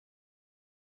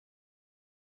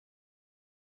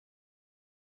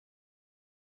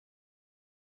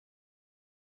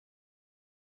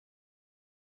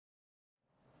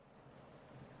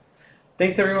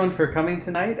Thanks everyone for coming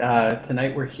tonight.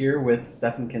 Tonight we're here with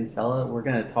Stephan Kinsella. We're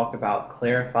going to talk about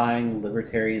clarifying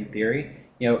libertarian theory.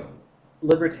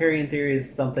 Libertarian theory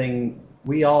is something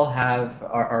we all have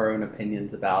our own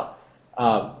opinions about.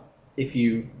 If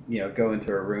you go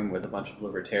into a room with a bunch of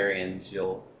libertarians,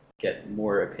 you'll get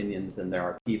more opinions than there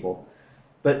are people.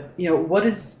 But what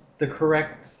is the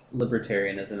correct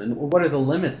libertarianism, and what are the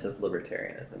limits of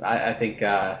libertarianism? I think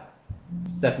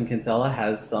Stephan Kinsella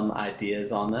has some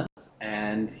ideas on this,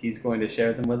 and he's going to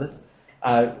share them with us.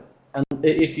 And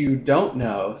if you don't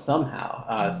know,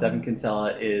 somehow, Stephan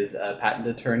Kinsella is a patent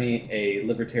attorney, a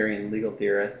libertarian legal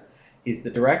theorist. He's the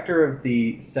director of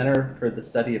the Center for the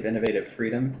Study of Innovative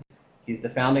Freedom. He's the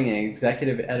founding and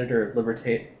executive editor of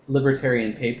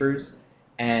Libertarian Papers.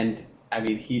 And I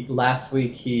mean, last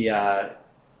week he,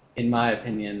 in my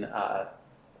opinion,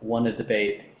 won a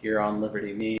debate here on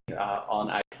Liberty Me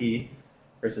on IP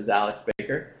versus Alex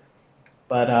Baker.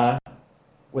 But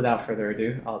without further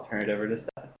ado, I'll turn it over to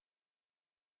Stephan.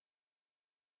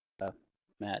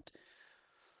 Matt.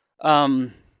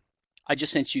 I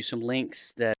just sent you some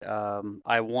links that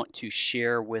I want to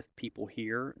share with people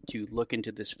here to look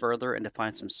into this further and to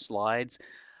find some slides.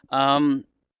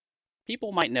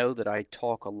 People might know that I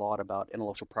talk a lot about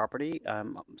intellectual property.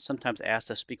 I'm sometimes asked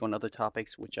to speak on other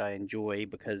topics, which I enjoy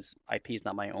because IP is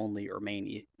not my only or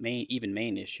main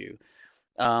issue.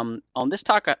 On this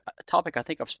topic, I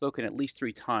think I've spoken at least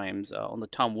 3 times on the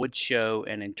Tom Woods show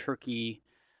and in Turkey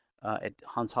at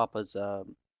Hans Hoppe's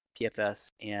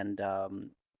PFS and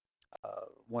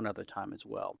one other time as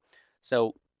well.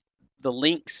 So the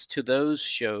links to those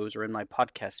shows are in my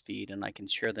podcast feed, and I can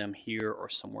share them here or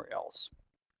somewhere else.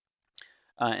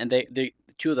 And they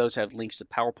 2 of those have links to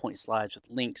PowerPoint slides with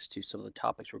links to some of the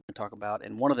topics we're going to talk about,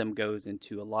 and one of them goes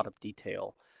into a lot of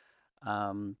detail.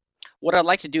 What I'd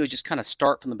like to do is just kind of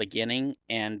start from the beginning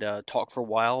and talk for a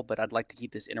while, but I'd like to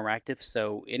keep this interactive,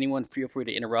 so anyone feel free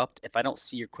to interrupt. If I don't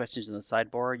see your questions in the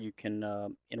sidebar, you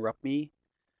can interrupt me,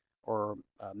 or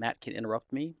Matt can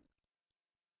interrupt me.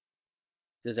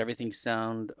 Does everything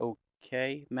sound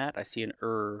okay, Matt? I see an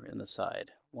in the side.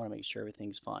 I want to make sure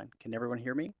everything's fine. Can everyone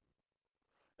hear me?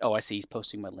 Oh, I see he's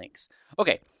posting my links.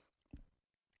 Okay.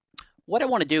 What I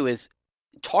want to do is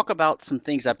talk about some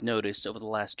things I've noticed over the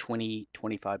last 20,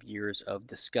 25 years of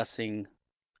discussing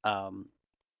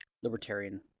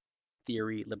libertarian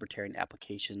theory, libertarian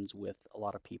applications with a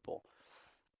lot of people.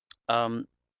 And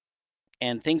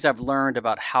things I've learned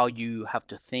about how you have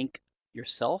to think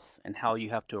yourself and how you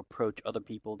have to approach other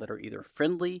people that are either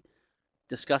friendly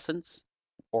discussants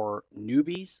or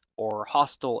newbies or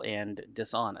hostile and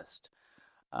dishonest.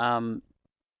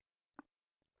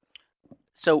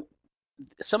 So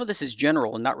some of this is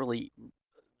general and not really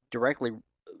directly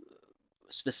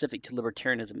specific to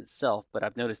libertarianism itself, but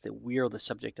I've noticed that we are the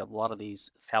subject of a lot of these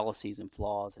fallacies and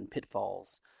flaws and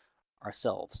pitfalls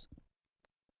ourselves.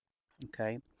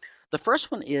 Okay. The first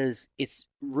one is it's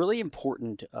really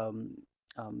important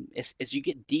as you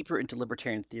get deeper into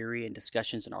libertarian theory and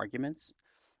discussions and arguments,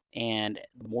 and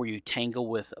the more you tangle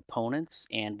with opponents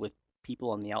and with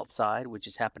people on the outside, which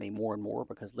is happening more and more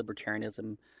because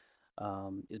libertarianism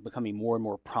is becoming more and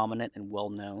more prominent and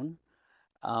well known.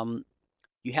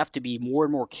 You have to be more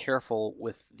and more careful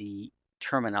with the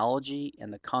terminology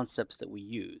and the concepts that we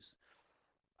use.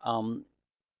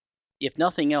 If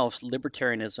nothing else,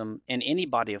 libertarianism and any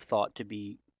body of thought to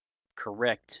be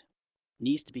correct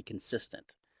needs to be consistent.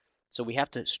 So we have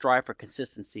to strive for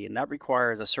consistency, and that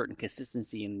requires a certain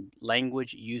consistency in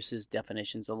language, uses,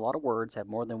 definitions. A lot of words have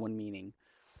more than one meaning.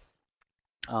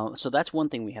 So that's one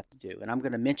thing we have to do. And I'm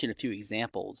going to mention a few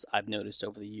examples I've noticed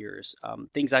over the years,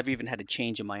 things I've even had to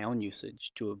change in my own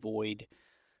usage to avoid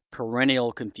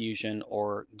perennial confusion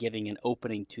or giving an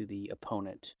opening to the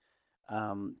opponent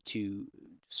to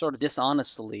sort of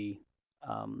dishonestly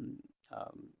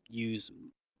use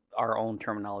our own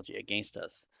terminology against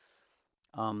us.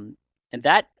 And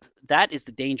that is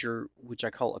the danger, which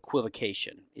I call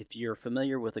equivocation. If you're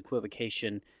familiar with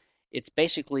equivocation, it's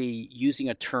basically using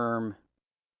a term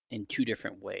in 2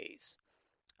 different ways.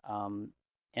 And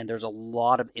there's a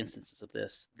lot of instances of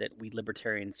this that we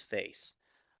libertarians face.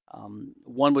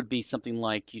 One would be something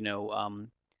like, well,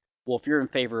 if you're in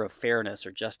favor of fairness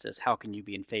or justice, how can you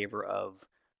be in favor of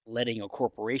letting a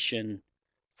corporation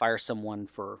fire someone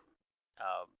for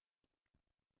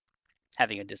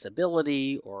having a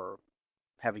disability or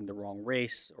having the wrong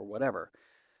race or whatever?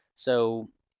 So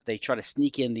they try to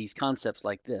sneak in these concepts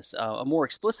like this. A more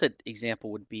explicit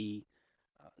example would be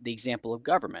the example of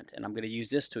government, and I'm going to use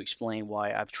this to explain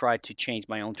why I've tried to change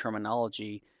my own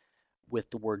terminology with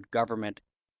the word government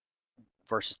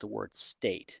versus the word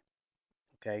state.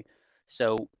 Okay,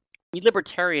 so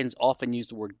Libertarians often use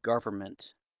the word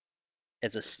government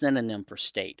as a synonym for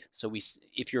state. So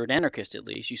if you're an anarchist, at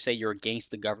least, you say you're against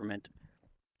the government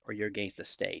or you're against the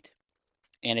state.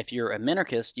 And if you're a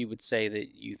minarchist, you would say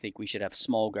that you think we should have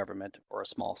small government or a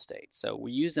small state. So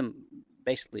we use them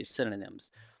basically as synonyms.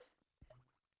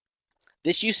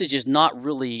 This usage is not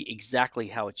really exactly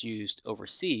how it's used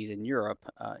overseas in Europe.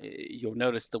 You'll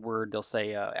notice the word, they'll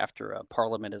say after a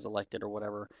parliament is elected or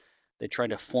whatever, they're trying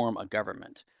to form a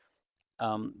government.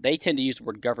 They tend to use the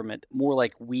word government more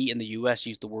like we in the US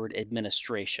use the word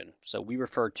administration. So we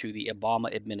refer to the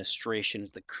Obama administration as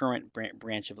the current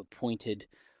branch of appointed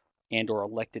and or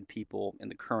elected people in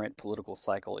the current political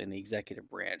cycle in the executive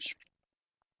branch.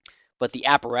 But the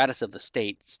apparatus of the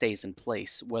state stays in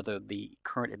place whether the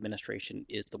current administration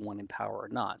is the one in power or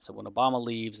not. So when Obama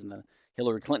leaves and then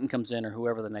Hillary Clinton comes in or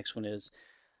whoever the next one is,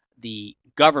 the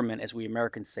government, as we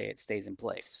Americans say it, stays in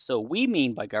place. So we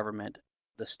mean by government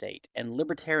the state, and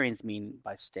libertarians mean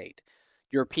by state.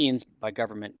 Europeans by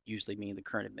government usually mean the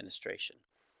current administration.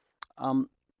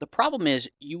 The problem is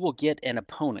you will get an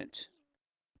opponent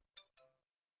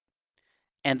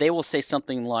and they will say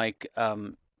something like,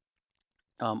 aren't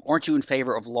you in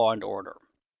favor of law and order?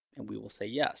 And we will say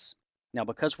yes. Now,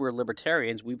 because we're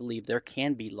libertarians, we believe there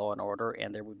can be law and order,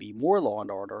 and there would be more law and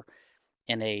order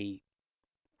in a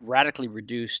radically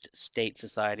reduced state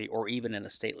society or even in a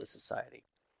stateless society.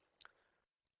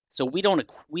 So we don't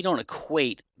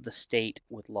equate the state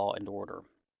with law and order.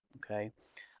 Okay,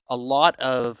 a lot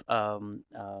of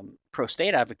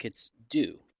pro-state advocates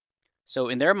do. So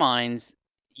in their minds,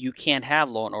 you can't have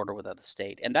law and order without the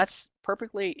state, and that's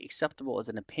perfectly acceptable as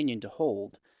an opinion to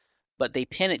hold, but they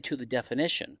pin it to the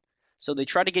definition. So they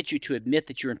try to get you to admit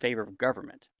that you're in favor of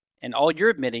government, and all you're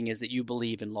admitting is that you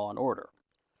believe in law and order.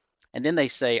 And then they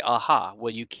say, aha,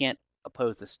 well, you can't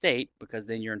oppose the state because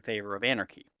then you're in favor of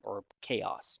anarchy or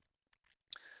chaos.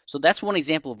 So that's one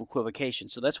example of equivocation.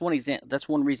 So that's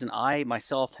one reason I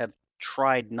myself have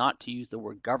tried not to use the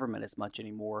word government as much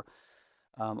anymore.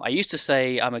 I used to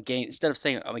say instead of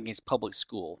saying I'm against public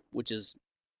school, which is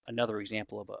another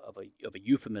example of a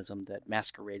euphemism that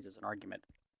masquerades as an argument.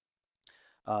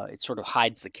 It sort of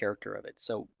hides the character of it.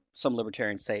 So some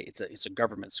libertarians say it's a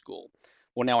government school.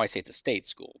 Well, now I say it's a state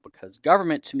school because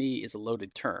government to me is a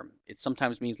loaded term. It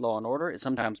sometimes means law and order. It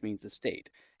sometimes means the state.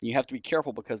 And you have to be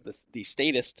careful because the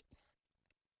statist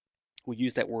will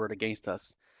use that word against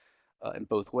us in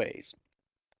both ways.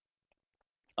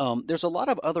 There's a lot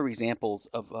of other examples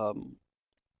of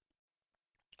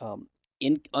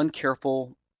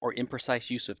uncareful or imprecise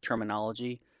use of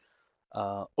terminology,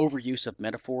 overuse of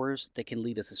metaphors that can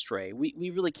lead us astray. We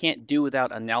really can't do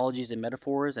without analogies and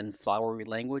metaphors and flowery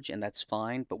language, and that's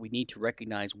fine, but we need to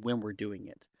recognize when we're doing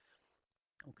it.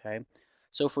 Okay,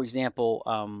 so for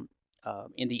example,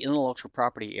 in the intellectual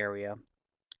property area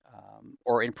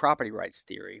or in property rights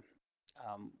theory,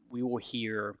 we will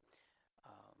hear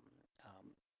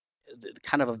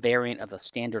kind of a variant of a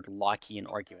standard Lockean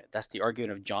argument. That's the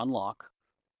argument of John Locke,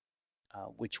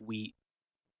 which we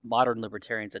modern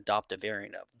libertarians adopt a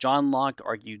variant of. John Locke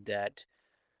argued that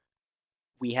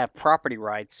we have property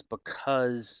rights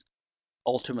because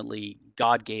ultimately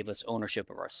God gave us ownership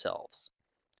of ourselves.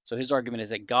 So his argument is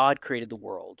that God created the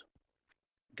world.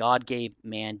 God gave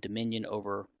man dominion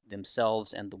over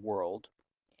themselves and the world,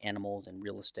 animals and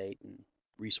real estate and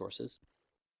resources.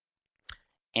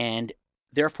 And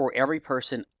therefore, every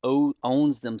person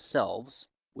owns themselves,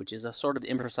 which is a sort of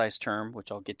imprecise term,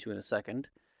 which I'll get to in a second.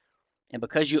 And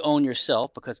because you own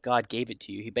yourself, because God gave it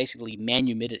to you, he basically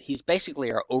manumitted. He's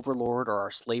basically our overlord or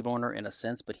our slave owner in a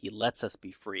sense, but he lets us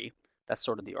be free. That's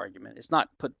sort of the argument. It's not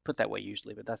put that way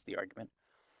usually, but that's the argument.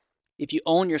 If you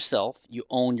own yourself, you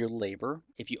own your labor.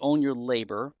 If you own your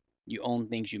labor, you own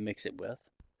things you mix it with.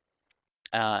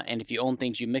 And if you own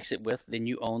things you mix it with, then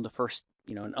you own the first,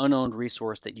 an unowned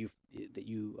resource that you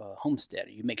homestead,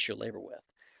 or you mix your labor with.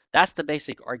 That's the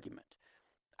basic argument.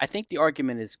 I think the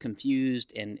argument is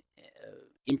confused and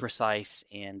imprecise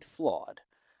and flawed.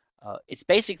 It's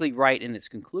basically right in its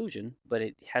conclusion, but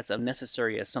it has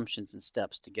unnecessary assumptions and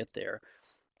steps to get there.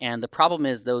 And the problem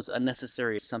is those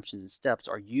unnecessary assumptions and steps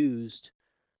are used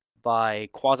by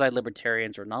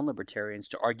quasi-libertarians or non-libertarians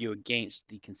to argue against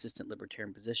the consistent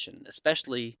libertarian position,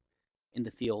 especially in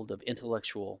the field of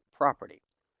intellectual property.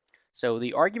 So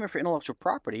the argument for intellectual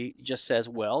property just says,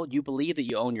 well, you believe that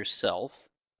you own yourself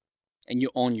and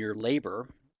you own your labor,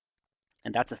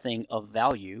 and that's a thing of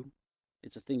value.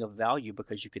 It's a thing of value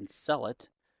because you can sell it,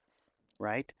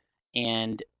 right?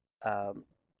 And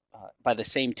by the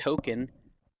same token,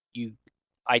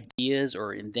 ideas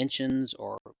or inventions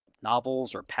or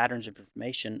novels or patterns of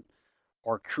information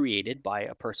are created by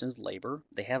a person's labor.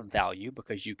 They have value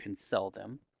because you can sell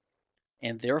them,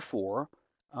 and therefore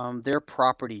they're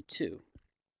property too.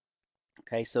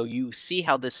 Okay, so you see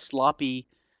how this sloppy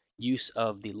use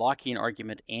of the Lockean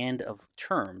argument and of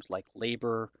terms like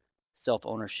labor,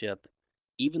 self-ownership,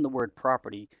 even the word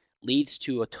property leads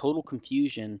to a total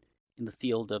confusion in the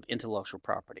field of intellectual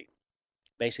property.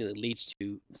 Basically, it leads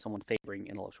to someone favoring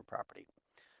intellectual property.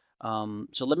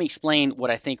 So let me explain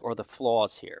what I think are the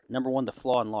flaws here. Number one, the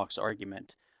flaw in Locke's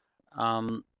argument.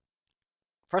 Um,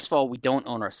 First of all, we don't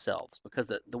own ourselves because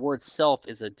the word self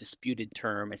is a disputed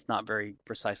term. It's not very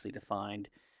precisely defined.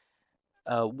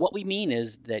 What we mean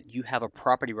is that you have a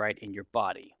property right in your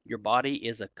body. Your body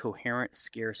is a coherent,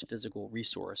 scarce physical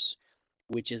resource,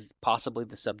 which is possibly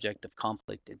the subject of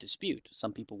conflict and dispute.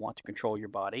 Some people want to control your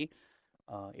body.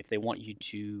 If they want you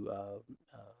to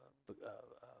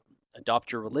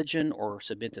adopt your religion or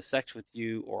submit to sex with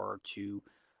you or to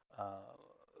uh,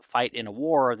 fight in a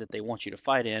war that they want you to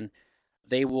fight in,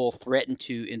 they will threaten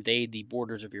to invade the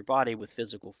borders of your body with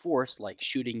physical force, like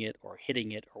shooting it or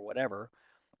hitting it or whatever,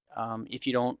 if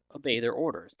you don't obey their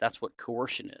orders. That's what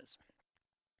coercion is.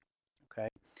 Okay,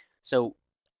 so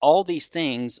all these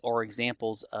things are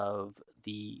examples of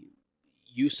the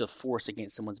use of force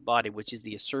against someone's body, which is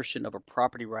the assertion of a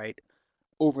property right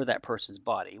over that person's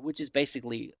body, which is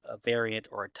basically a variant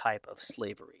or a type of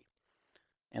slavery.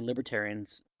 And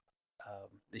libertarians,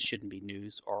 this shouldn't be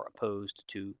news, are opposed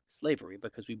to slavery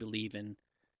because we believe in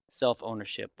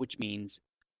self-ownership, which means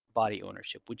body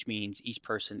ownership, which means each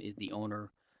person is the owner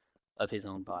of his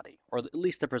own body, or at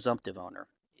least the presumptive owner.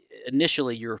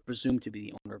 Initially, you're presumed to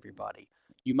be the owner of your body.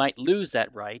 You might lose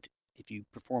that right if you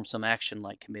perform some action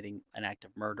like committing an act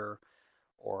of murder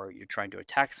or you're trying to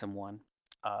attack someone,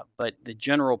 but the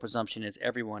general presumption is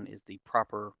everyone is the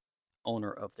proper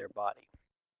owner of their body.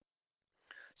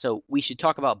 So we should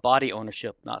talk about body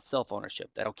ownership, not self-ownership.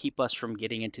 That'll keep us from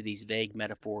getting into these vague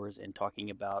metaphors and talking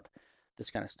about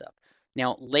this kind of stuff.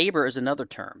 Now, labor is another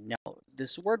term. Now,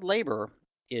 this word labor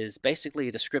is basically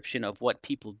a description of what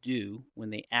people do when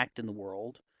they act in the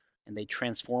world and they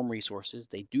transform resources,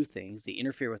 they do things, they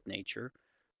interfere with nature,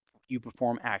 you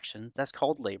perform actions. That's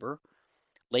called labor.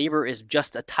 Labor is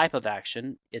just a type of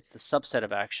action. It's a subset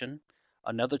of action.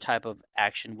 Another type of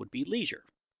action would be leisure.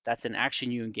 That's an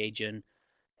action you engage in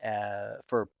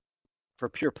for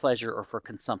pure pleasure or for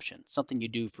consumption, something you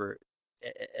do for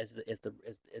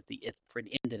for an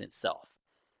end in itself.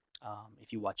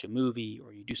 If you watch a movie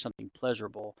or you do something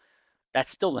pleasurable, that's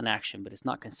still an action, but it's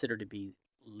not considered to be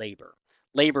labor.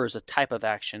 Labor is a type of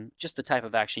action, just the type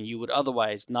of action you would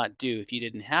otherwise not do if you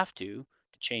didn't have to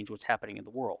change what's happening in the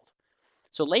world.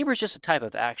 So labor is just a type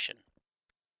of action.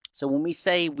 So when we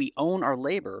say we own our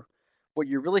labor, what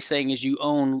you're really saying is you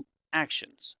own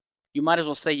actions. You might as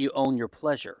well say you own your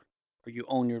pleasure, or you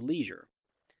own your leisure,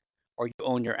 or you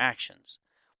own your actions,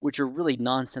 which are really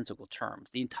nonsensical terms.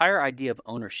 The entire idea of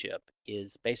ownership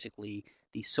is basically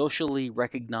the socially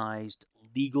recognized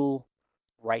legal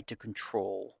right to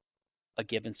control a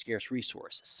given scarce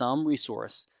resource, some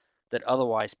resource that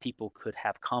otherwise people could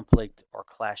have conflict or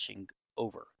clashing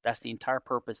over. That's the entire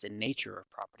purpose and nature of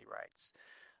property rights.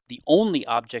 The only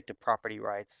object of property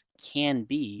rights can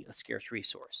be a scarce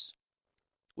resource,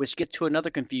 which gets to another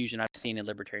confusion I've seen in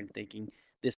libertarian thinking,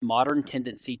 this modern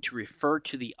tendency to refer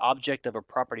to the object of a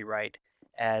property right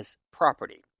as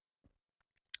property.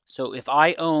 So if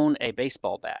I own a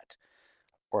baseball bat,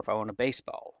 or if I own a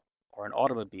baseball, or an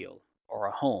automobile, or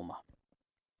a home,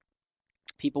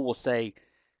 people will say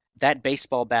that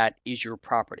baseball bat is your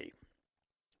property.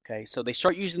 Okay, so they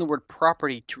start using the word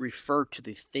property to refer to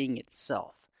the thing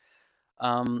itself.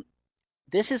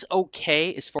 This is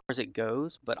okay as far as it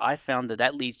goes, but I found that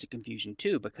that leads to confusion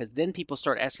too, because then people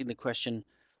start asking the question,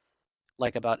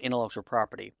 like about intellectual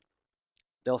property.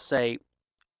 They'll say,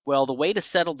 well, the way to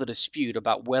settle the dispute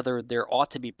about whether there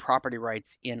ought to be property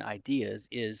rights in ideas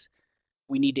is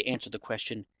we need to answer the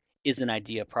question, is an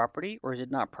idea property or is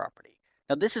it not property?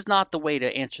 Now, this is not the way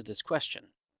to answer this question.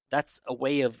 That's a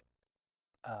way of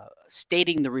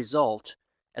stating the result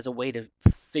as a way to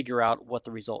figure out what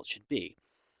the result should be.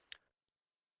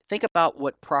 Think about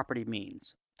what property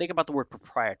means. Think about the word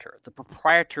proprietor. The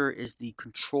proprietor is the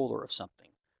controller of something.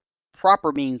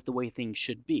 Proper means the way things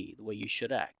should be, the way you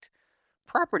should act.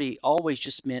 Property always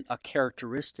just meant a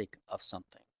characteristic of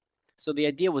something. So the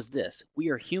idea was this: we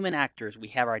are human actors. We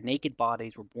have our naked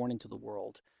bodies. We're born into the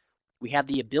world. We have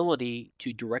the ability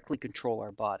to directly control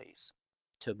our bodies,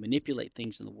 to manipulate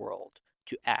things in the world,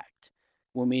 to act.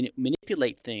 When we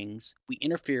manipulate things, we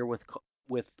interfere with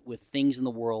things in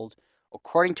the world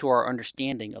according to our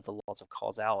understanding of the laws of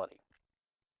causality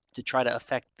to try to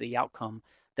affect the outcome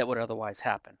that would otherwise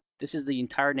happen. This is the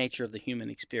entire nature of the human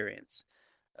experience,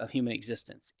 of human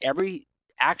existence. Every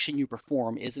action you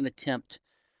perform is an attempt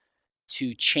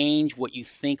to change what you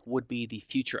think would be the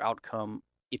future outcome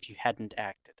if you hadn't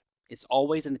acted. It's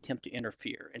always an attempt to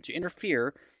interfere. And to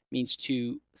interfere means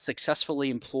to successfully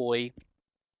employ,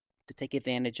 to take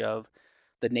advantage of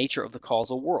the nature of the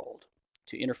causal world,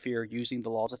 to interfere using the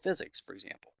laws of physics, for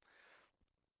example.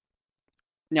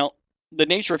 Now, the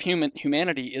nature of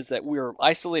humanity is that we are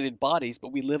isolated bodies,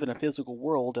 but we live in a physical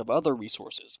world of other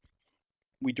resources.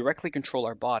 We directly control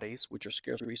our bodies, which are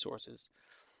scarce resources,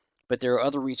 but there are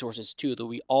other resources too that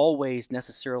we always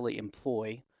necessarily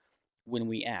employ when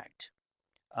we act.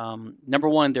 Number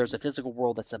one, there's a physical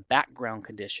world that's a background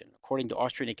condition. According to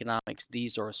Austrian economics,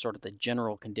 these are sort of the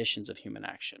general conditions of human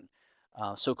action,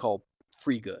 so-called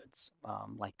free goods,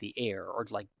 like the air or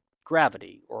like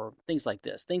gravity or things like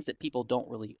this, things that people don't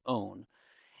really own.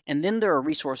 And then there are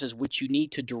resources which you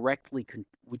need to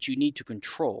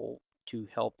control to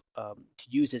help to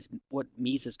use as what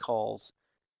Mises calls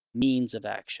means of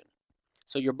action.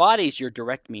 So your body is your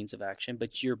direct means of action, but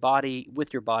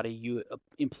with your body, you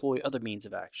employ other means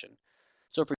of action.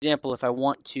 So for example, if I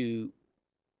want to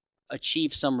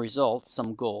achieve some result,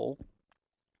 some goal,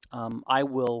 I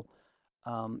will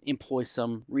employ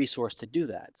some resource to do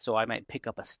that. So I might pick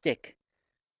up a stick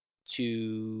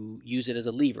to use it as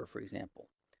a lever, for example.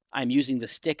 I'm using the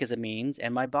stick as a means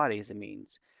and my body as a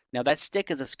means. Now that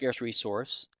stick is a scarce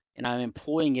resource, and I'm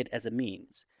employing it as a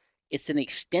means. It's an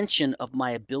extension of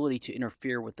my ability to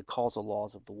interfere with the causal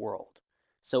laws of the world.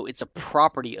 So it's a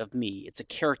property of me. It's a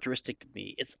characteristic of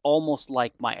me. It's almost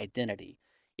like my identity.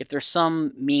 If there's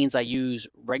some means I use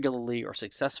regularly or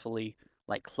successfully,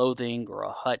 like clothing or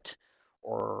a hut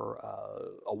or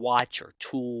a watch or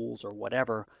tools or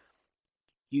whatever,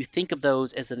 you think of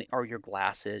those as or your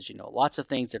glasses, lots of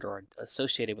things that are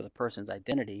associated with a person's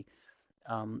identity.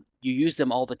 You use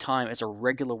them all the time as a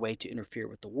regular way to interfere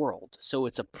with the world. So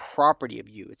it's a property of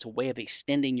you. It's a way of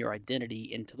extending your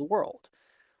identity into the world.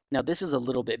 Now, this is a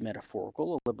little bit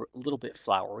metaphorical, a little bit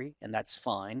flowery, and that's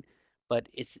fine. But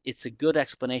it's a good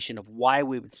explanation of why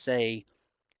we would say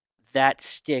that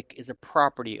stick is a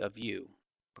property of you,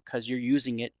 because you're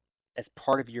using it as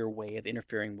part of your way of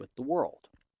interfering with the world.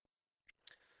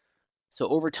 So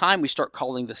over time, we start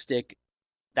calling the stick,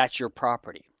 that's your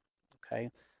property, okay?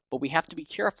 But we have to be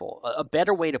careful. A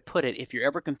better way to put it, if you're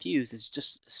ever confused, is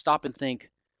just stop and think,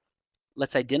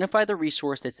 let's identify the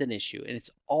resource that's an issue, and it's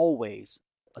always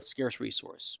a scarce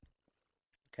resource,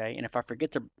 okay? And if I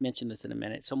forget to mention this in a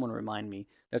minute, someone remind me.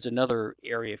 There's another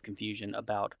area of confusion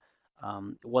about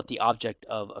what the object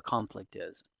of a conflict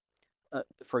is.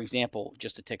 For example,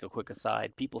 just to take a quick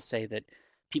aside, people say that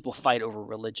people fight over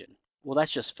religion. Well,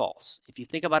 that's just false. If you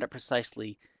think about it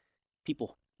precisely,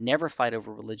 people never fight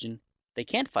over religion. They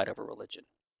can't fight over religion.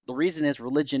 The reason is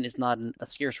religion is not a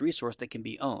scarce resource that can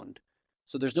be owned.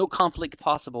 So there's no conflict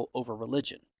possible over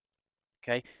religion.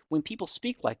 Okay? When people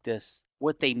speak like this,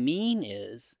 what they mean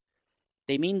is,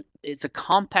 it's a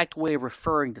compact way of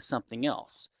referring to something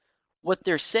else. What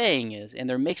they're saying is, and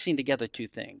they're mixing together two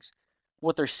things.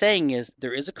 What they're saying is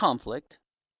there is a conflict.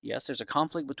 Yes, there's a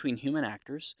conflict between human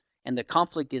actors, and the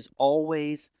conflict is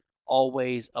always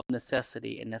of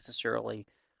necessity and necessarily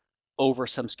over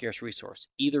some scarce resource,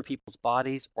 either people's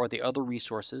bodies or the other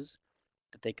resources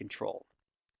that they control.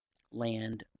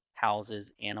 Land,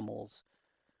 houses, animals,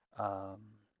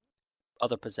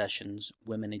 other possessions,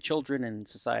 women and children in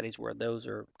societies where those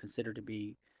are considered to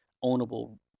be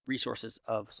ownable resources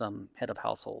of some head of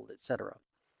household, etc.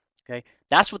 Okay,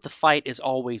 that's what the fight is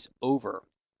always over.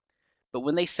 But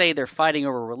when they say they're fighting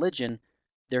over religion,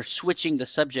 they're switching the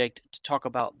subject to talk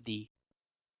about the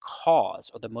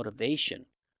cause or the motivation,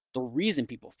 the reason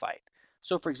people fight.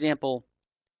 So for example,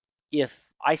 if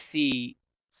I see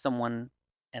someone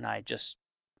and I just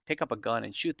pick up a gun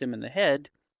and shoot them in the head,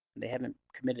 and they haven't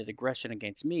committed aggression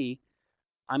against me,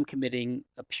 I'm committing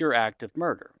a pure act of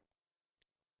murder.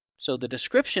 So the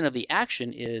description of the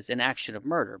action is an action of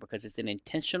murder because it's an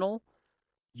intentional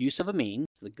use of a means,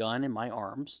 the gun in my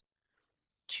arms,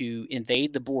 to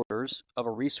invade the borders of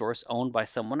a resource owned by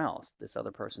someone else, this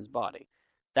other person's body.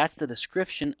 That's the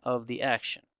description of the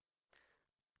action.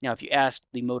 Now, if you ask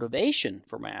the motivation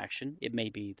for my action, it may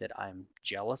be that I'm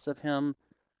jealous of him,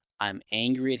 I'm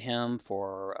angry at him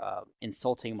for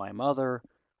insulting my mother,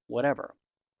 whatever.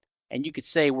 And you could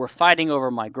say, we're fighting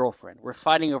over my girlfriend, we're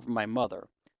fighting over my mother.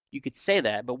 You could say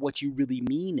that, but what you really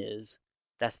mean is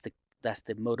that's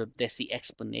the motive, that's the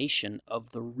explanation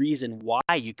of the reason why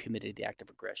you committed the act of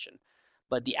aggression.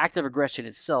 But the act of aggression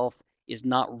itself is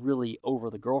not really over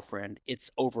the girlfriend,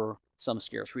 it's over some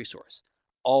scarce resource.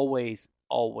 Always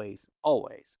always,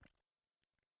 always.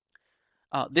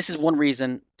 This is one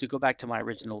reason, to go back to my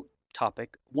original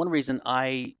topic, one reason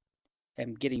I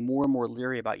am getting more and more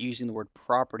leery about using the word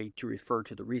property to refer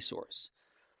to the resource.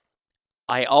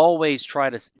 I always try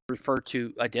to refer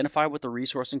to identify what the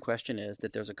resource in question is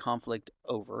that there's a conflict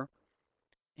over,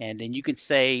 and then you could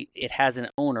say it has an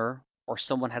owner or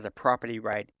someone has a property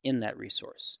right in that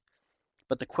resource.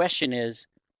 But the question is,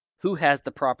 who has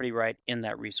the property right in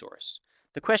that resource?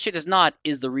 The question is not,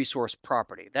 is the resource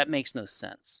property? That makes no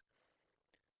sense.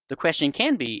 The question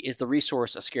can be, is the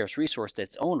resource a scarce resource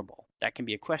that's ownable? That can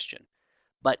be a question.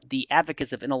 But the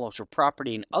advocates of intellectual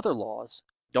property and other laws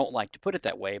don't like to put it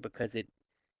that way because it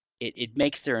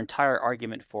makes their entire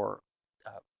argument for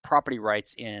property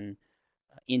rights in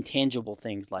intangible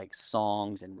things like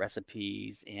songs and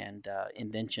recipes and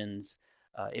inventions.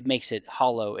 It makes it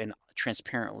hollow and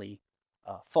transparently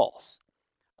false,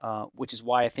 which is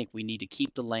why I think we need to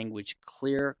keep the language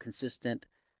clear, consistent,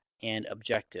 and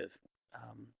objective.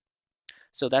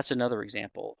 So that's another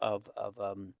example of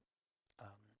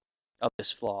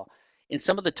this flaw. In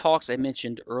some of the talks I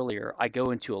mentioned earlier, I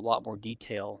go into a lot more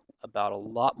detail about a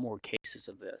lot more cases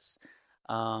of this.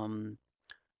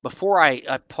 Before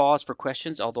I pause for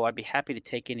questions, although I'd be happy to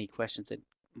take any questions that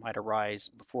might arise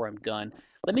before I'm done,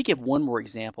 let me give one more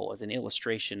example as an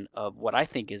illustration of what I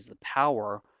think is the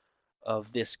power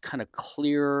of this kind of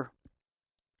clear,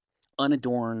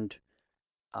 unadorned,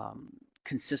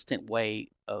 consistent way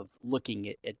of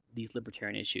looking at these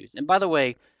libertarian issues. And by the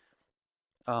way,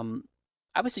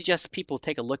 I would suggest people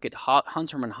take a look at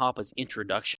Hans Hermann Hoppe's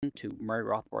introduction to Murray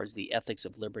Rothbard's The Ethics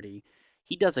of Liberty.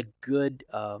 He does a good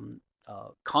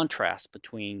contrast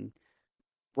between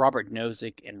Robert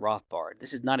Nozick and Rothbard.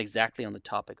 This is not exactly on the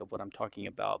topic of what I'm talking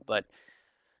about, but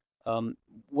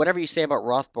whatever you say about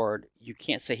Rothbard, you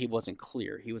can't say he wasn't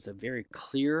clear. He was a very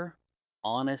clear,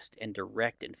 honest, and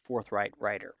direct and forthright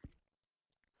writer.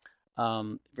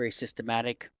 Very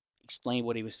systematic, explained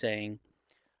what he was saying.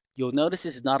 You'll notice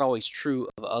this is not always true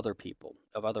of other people,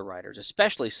 of other writers,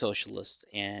 especially socialists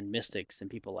and mystics and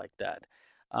people like that.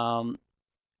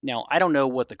 Now, I don't know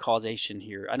what the causation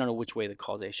here, I don't know which way the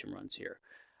causation runs here.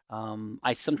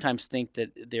 I sometimes think that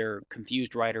they're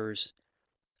confused writers.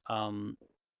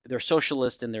 They're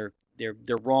socialists and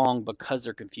they're wrong because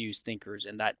they're confused thinkers,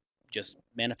 and that just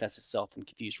manifests itself in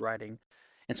confused writing.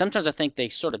 And sometimes I think they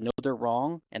sort of know they're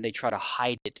wrong and they try to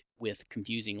hide it with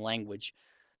confusing language.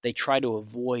 They try to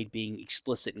avoid being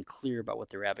explicit and clear about what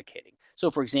they're advocating.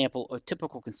 So, for example, a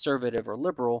typical conservative or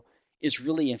liberal is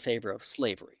really in favor of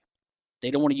slavery.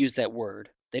 They don't want to use that word.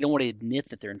 They don't want to admit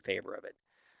that they're in favor of it.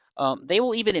 They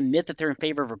will even admit that they're in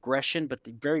favor of aggression, but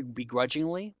very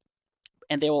begrudgingly.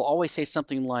 And they will always say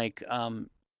something like,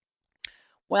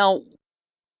 well,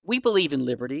 we believe in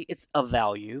liberty. It's a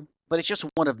value, but it's just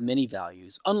one of many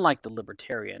values. Unlike the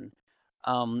libertarian,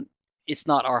 it's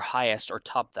not our highest or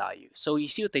top value. So you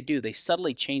see what they do. They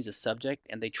subtly change the subject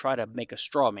and they try to make a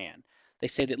straw man. They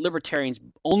say that libertarians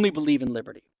only believe in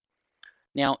liberty.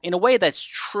 Now, in a way, that's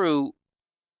true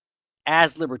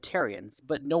as libertarians,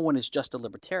 but no one is just a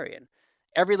libertarian.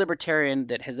 Every libertarian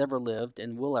that has ever lived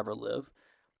and will ever live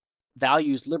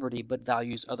values liberty, but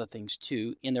values other things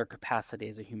too in their capacity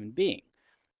as a human being.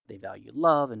 They value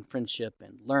love and friendship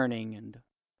and learning and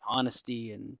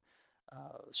honesty and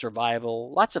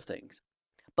survival, lots of things.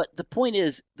 But the point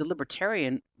is, the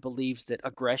libertarian believes that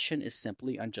aggression is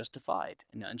simply unjustified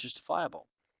and unjustifiable.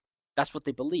 That's what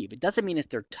they believe. It doesn't mean it's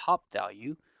their top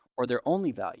value or their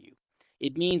only value.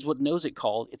 It means what Nozick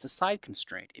called it's a side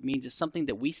constraint. It means it's something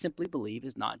that we simply believe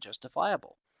is not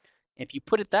justifiable. If you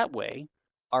put it that way,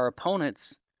 our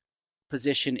opponent's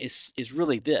position is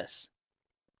really this.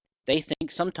 They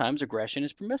think sometimes aggression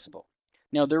is permissible.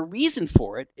 Now, their reason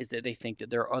for it is that they think that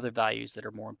there are other values that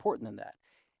are more important than that.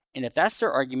 And if that's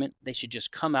their argument, they should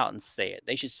just come out and say it.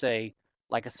 They should say,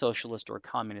 like a socialist or a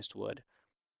communist would,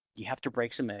 you have to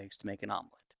break some eggs to make an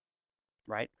omelet,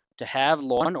 right? To have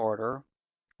law and order,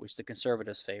 which the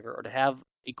conservatives favor, or to have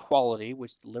equality,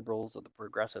 which the liberals or the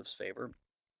progressives favor,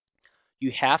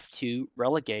 you have to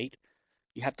relegate,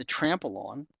 you have to trample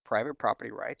on private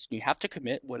property rights, and you have to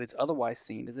commit what is otherwise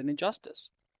seen as an injustice.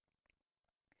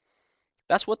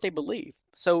 That's what they believe.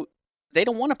 So they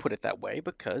don't want to put it that way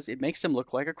because it makes them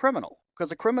look like a criminal.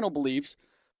 Because a criminal believes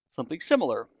something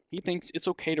similar. He thinks it's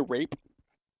okay to rape,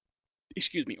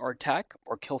 or attack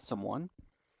or kill someone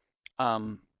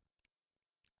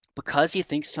because he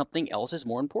thinks something else is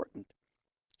more important.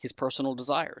 His personal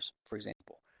desires, for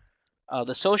example.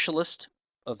 The socialist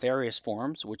of various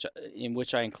forms, in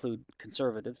which I include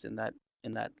conservatives in that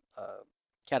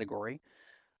category,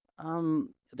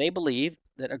 they believe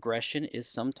that aggression is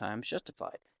sometimes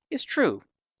justified. is true.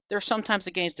 They're sometimes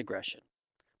against aggression,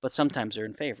 but sometimes they're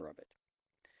in favor of it.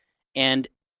 And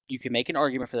you can make an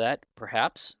argument for that,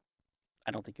 perhaps.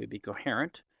 I don't think it would be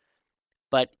coherent,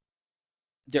 but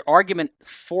the argument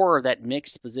for that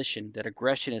mixed position, that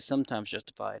aggression is sometimes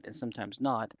justified and sometimes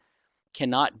not,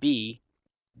 cannot be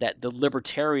that the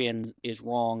libertarian is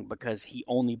wrong because he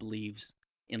only believes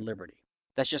in liberty.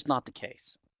 That's just not the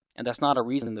case. And that's not a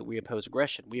reason that we oppose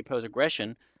aggression. We oppose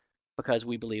aggression because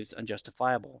we believe it's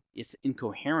unjustifiable. It's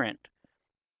incoherent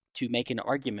to make an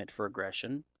argument for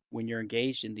aggression when you're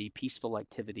engaged in the peaceful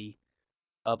activity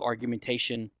of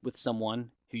argumentation with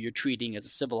someone who you're treating as a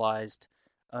civilized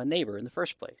neighbor in the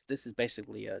first place. This is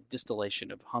basically a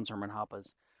distillation of Hans Hermann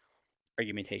Hoppe's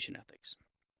argumentation ethics.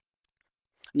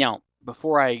 Now,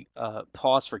 before I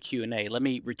pause for Q&A, let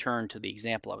me return to the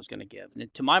example I was going to give.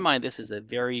 And to my mind, this is a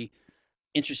very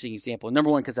interesting example. Number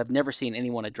one, because I've never seen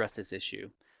anyone address this issue,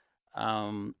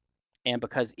 and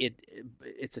because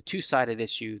it's a two-sided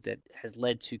issue that has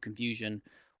led to confusion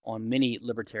on many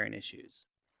libertarian issues.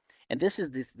 And this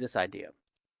is this idea.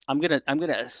 I'm gonna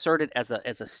assert it as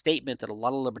a statement that a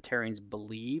lot of libertarians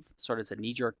believe, sort of as a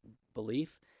knee-jerk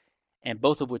belief, and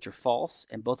both of which are false,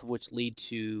 and both of which lead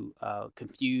to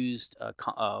confused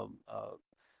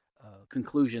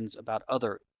conclusions about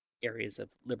other areas of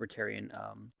libertarian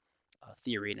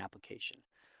theory and application.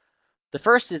 The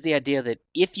first is the idea that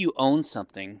if you own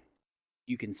something,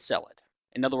 you can sell it.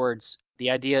 In other words, the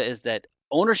idea is that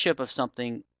ownership of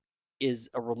something is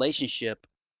a relationship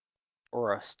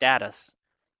or a status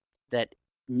that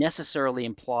necessarily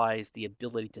implies the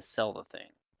ability to sell the thing.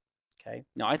 Okay.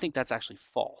 Now, I think that's actually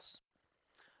false.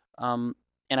 And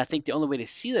I think the only way to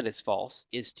see that it's false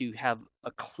is to have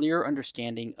a clear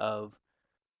understanding of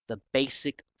the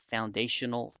basic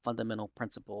foundational fundamental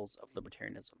principles of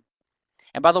libertarianism.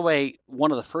 And by the way,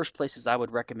 one of the first places I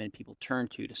would recommend people turn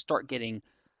to start getting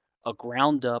a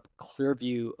ground up, clear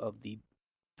view of the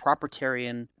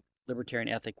propertarian libertarian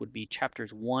ethic would be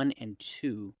chapters 1 and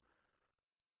 2.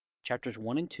 Chapters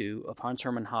 1 and 2 of Hans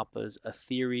Hermann Hoppe's A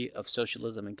Theory of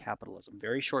Socialism and Capitalism.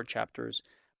 Very short chapters,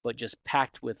 but just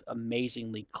packed with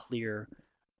amazingly clear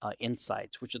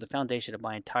insights, which are the foundation of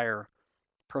my entire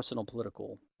personal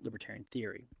political libertarian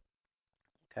theory.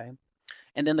 Okay,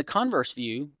 and then the converse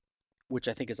view, which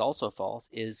I think is also false,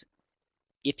 is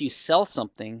if you sell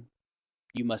something,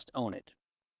 you must own it.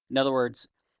 In other words,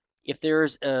 if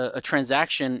there's a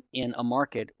transaction in a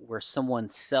market where someone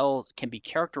can be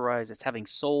characterized as having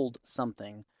sold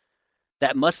something,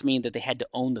 that must mean that they had to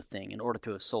own the thing in order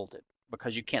to have sold it,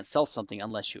 because you can't sell something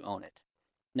unless you own it.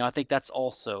 Now, I think that's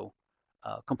also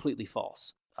completely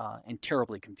false and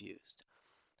terribly confused.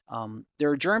 There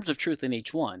are germs of truth in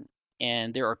each one,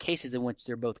 and there are cases in which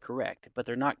they're both correct, but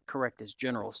they're not correct as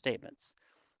general statements.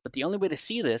 But the only way to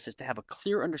see this is to have a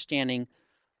clear understanding,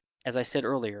 as I said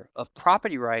earlier, of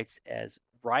property rights as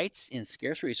rights in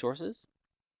scarce resources,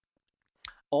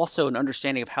 also an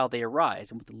understanding of how they arise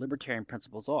and what the libertarian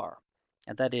principles are.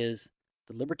 And that is,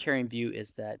 the libertarian view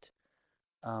is that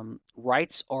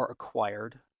rights are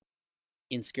acquired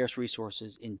in scarce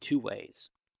resources in two ways.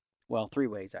 Well, three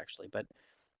ways actually, but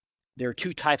there are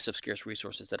two types of scarce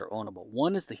resources that are ownable.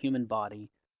 One is the human body,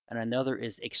 and another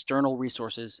is external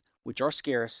resources, which are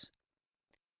scarce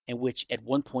and which at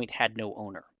one point had no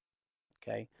owner.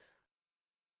 Okay.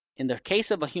 In the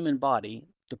case of a human body,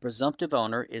 the presumptive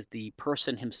owner is the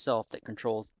person himself that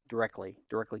directly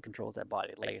controls that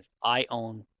body. Like, I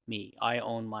own me, I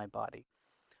own my body.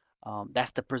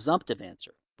 That's the presumptive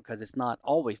answer, because it's not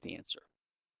always the answer.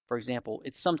 For example,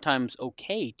 it's sometimes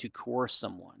okay to coerce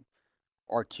someone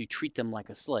or to treat them like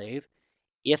a slave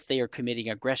if they are committing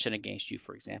aggression against you,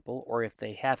 for example, or if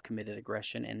they have committed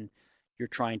aggression and you're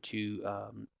trying to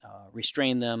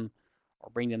restrain them or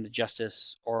bring them to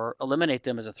justice or eliminate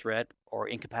them as a threat or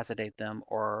incapacitate them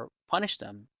or punish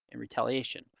them in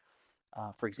retaliation,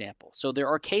 for example. So there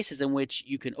are cases in which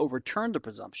you can overturn the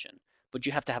presumption, but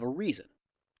you have to have a reason.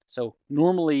 So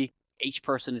normally each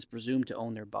person is presumed to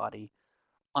own their body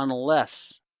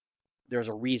unless there's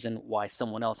a reason why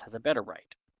someone else has a better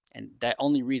right. And that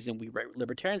only reason we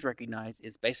libertarians recognize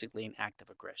is basically an act of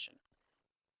aggression.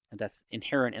 And that's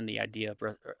inherent in the idea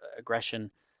of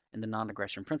aggression and the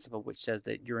non-aggression principle, which says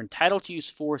that you're entitled to use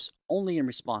force only in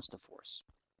response to force,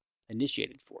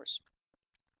 initiated force.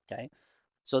 Okay,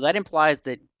 so that implies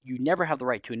that you never have the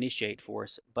right to initiate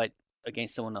force, but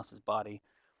against someone else's body,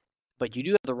 but you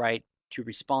do have the right to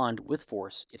respond with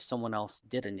force if someone else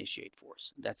did initiate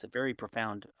force. That's a very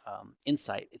profound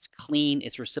insight. It's clean,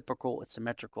 it's reciprocal, it's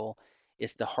symmetrical.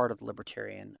 It's the heart of the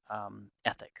libertarian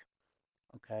ethic.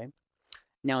 Okay.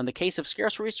 Now, in the case of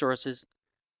scarce resources,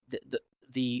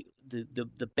 the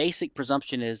basic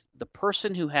presumption is the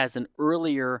person who has an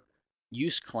earlier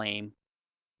use claim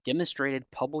demonstrated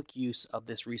public use of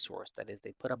this resource. That is,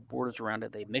 they put up borders around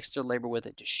it, they mixed their labor with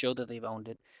it to show that they've owned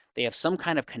it, they have some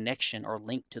kind of connection or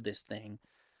link to this thing.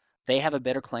 They have a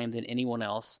better claim than anyone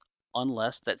else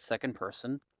unless that second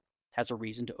person has a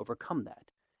reason to overcome that.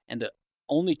 And the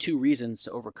only two reasons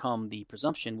to overcome the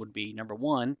presumption would be, number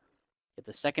one, if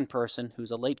the second person,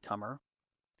 who's a latecomer,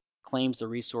 claims the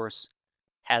resource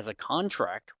has a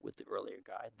contract with the earlier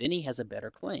guy, then he has a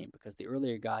better claim because the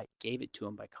earlier guy gave it to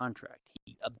him by contract.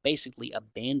 He basically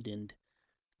abandoned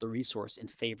the resource in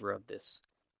favor of this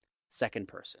second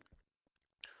person.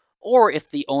 Or if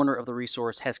the owner of the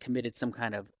resource has committed some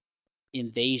kind of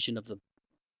invasion of the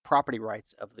property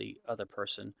rights of the other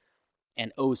person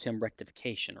and owes him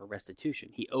rectification or restitution.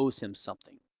 He owes him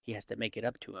something. He has to make it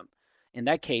up to him. In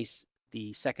that case,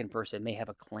 the second person may have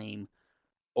a claim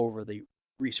over the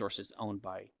resources owned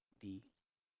by the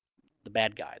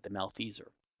bad guy, the malfeasor.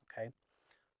 Okay,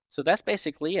 so that's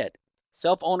basically it.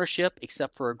 Self-ownership,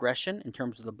 except for aggression in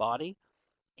terms of the body,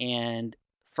 and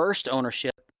first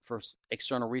ownership for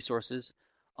external resources,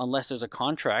 unless there's a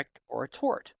contract or a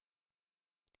tort.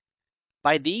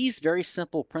 By these very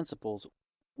simple principles,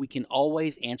 we can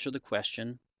always answer the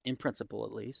question, in principle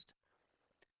at least,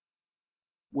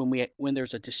 when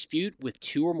there's a dispute with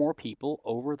two or more people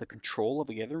over the control of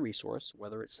a given resource,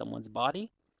 whether it's someone's body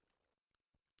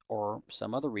or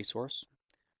some other resource,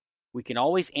 we can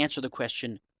always answer the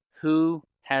question, who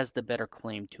has the better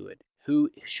claim to it? Who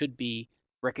should be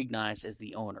recognized as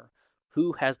the owner?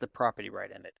 Who has the property right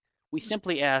in it? We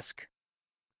simply ask,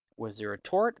 was there a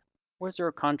tort? Was there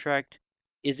a contract?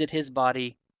 Is it his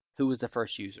body? Who was the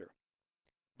first user?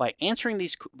 By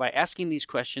asking these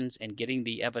questions and getting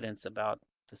the evidence about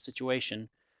the situation,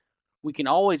 we can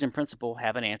always, in principle,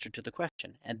 have an answer to the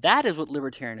question. And that is what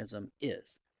libertarianism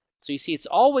is. So you see, it's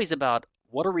always about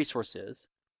what a resource is,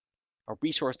 a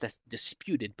resource that's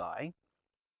disputed by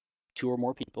two or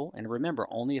more people. And remember,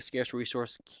 only a scarce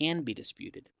resource can be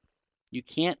disputed. You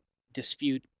can't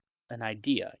dispute an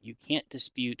idea. You can't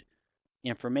dispute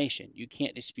information. You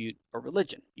can't dispute a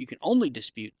religion. You can only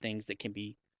dispute things that can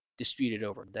be disputed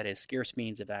over, that is, scarce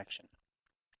means of action.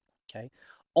 Okay?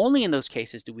 Only in those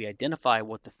cases do we identify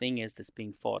what the thing is that's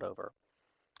being fought over.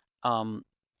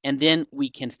 And then we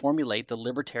can formulate the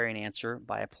libertarian answer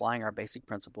by applying our basic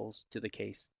principles to the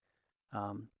case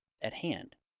at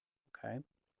hand. Okay?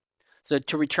 So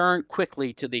to return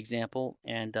quickly to the example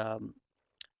and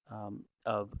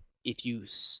of if you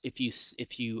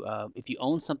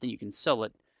own something, you can sell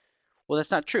it. Well,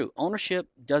 that's not true. Ownership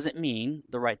doesn't mean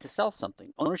the right to sell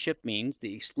something. Ownership means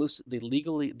the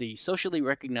socially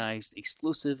recognized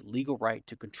exclusive legal right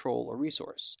to control a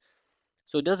resource.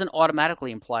 So it doesn't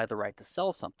automatically imply the right to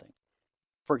sell something.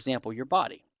 For example, your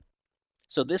body.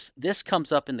 So this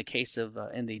comes up in the case of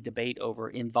in the debate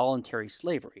over voluntary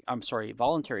slavery,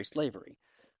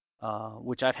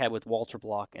 which I've had with Walter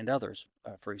Block and others,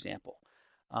 for example.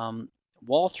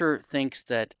 Walter thinks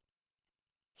that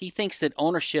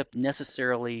ownership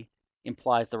necessarily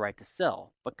implies the right to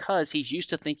sell because he's used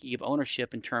to thinking of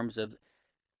ownership in terms of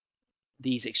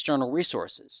these external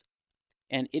resources.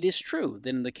 And it is true that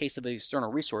in the case of an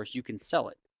external resource, you can sell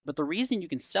it. But the reason you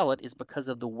can sell it is because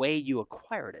of the way you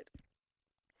acquired it.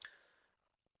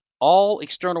 All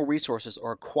external resources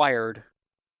are acquired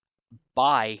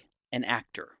by an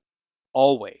actor,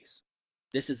 always.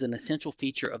 This is an essential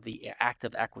feature of the act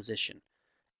of acquisition.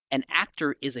 An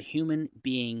actor is a human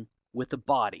being with a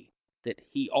body, that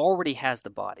he already has the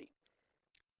body.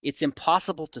 It's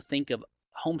impossible to think of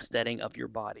homesteading of your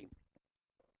body.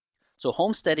 So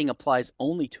homesteading applies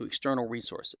only to external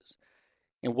resources.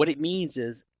 And what it means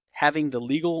is having the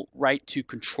legal right to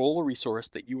control a resource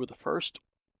that you were the first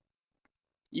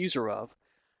user of,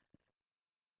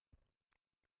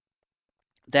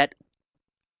 that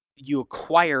you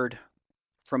acquired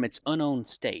from its unowned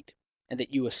state, and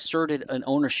that you asserted an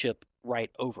ownership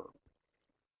right over,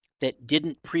 that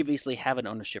didn't previously have an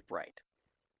ownership right,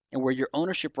 and where your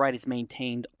ownership right is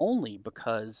maintained only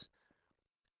because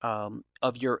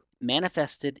of your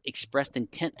manifested, expressed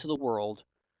intent to the world.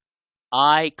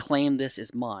 I claim this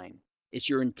as mine. It's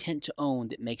your intent to own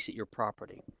that makes it your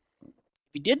property.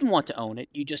 If you didn't want to own it,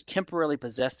 you just temporarily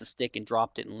possessed the stick and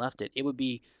dropped it and left it, it would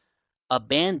be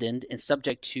abandoned and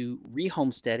subject to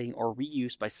rehomesteading or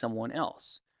reuse by someone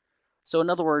else. So in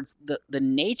other words, the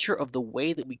nature of the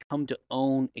way that we come to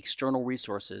own external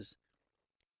resources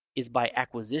is by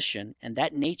acquisition, and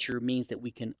that nature means that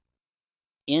we can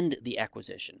end the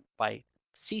acquisition by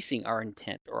ceasing our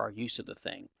intent or our use of the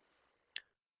thing.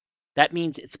 That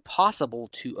means it's possible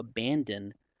to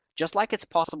abandon Just like it's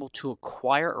possible to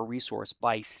acquire a resource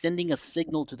by sending a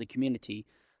signal to the community,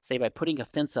 say by putting a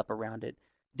fence up around it,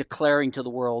 declaring to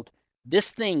the world, this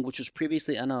thing which was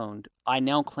previously unowned, I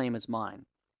now claim as mine.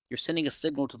 You're sending a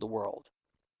signal to the world.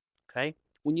 Okay?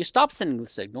 When you stop sending the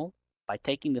signal by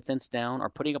taking the fence down or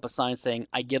putting up a sign saying,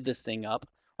 I give this thing up,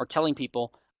 or telling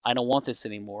people, I don't want this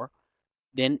anymore,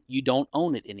 then you don't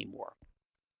own it anymore.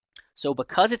 So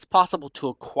because it's possible to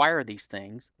acquire these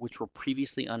things, which were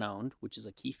previously unowned, which is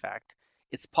a key fact,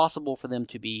 it's possible for them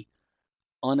to be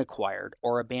unacquired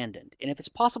or abandoned. And if it's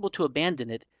possible to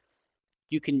abandon it,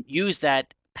 you can use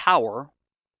that power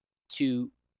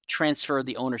to transfer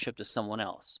the ownership to someone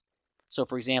else. So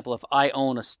for example, if I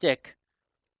own a stick,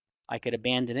 I could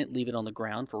abandon it, leave it on the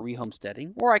ground for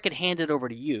rehomesteading, or I could hand it over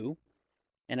to you,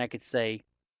 and I could say,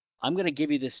 I'm going to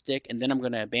give you this stick, and then I'm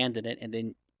going to abandon it, and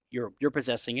then you're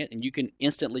possessing it, and you can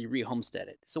instantly rehomestead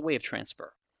it. It's a way of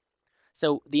transfer.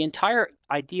 So the entire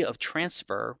idea of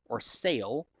transfer or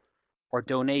sale or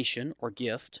donation or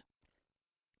gift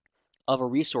of a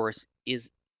resource is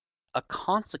a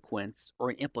consequence or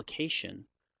an implication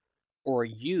or a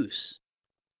use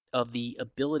of the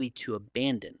ability to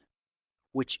abandon,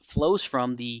 which flows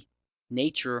from the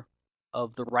nature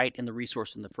of the right and the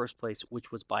resource in the first place,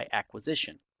 which was by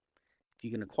acquisition. If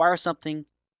you can acquire something,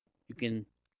 you can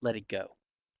let it go.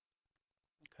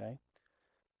 Okay.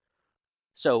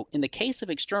 So in the case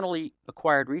of externally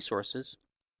acquired resources,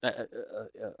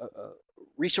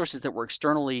 resources that were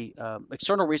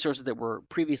external resources that were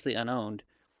previously unowned,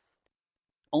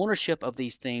 ownership of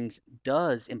these things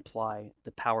does imply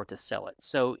the power to sell it.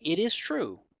 So it is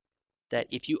true that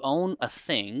if you own a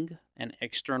thing, an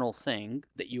external thing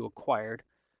that you acquired,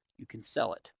 you can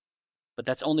sell it. But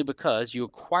that's only because you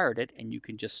acquired it and you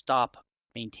can just stop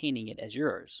maintaining it as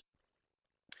yours.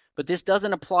 But this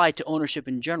doesn't apply to ownership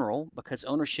in general, because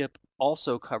ownership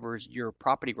also covers your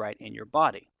property right in your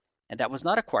body, and that was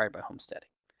not acquired by homesteading.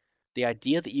 The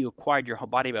idea that you acquired your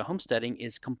body by homesteading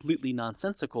is completely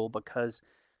nonsensical, because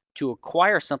to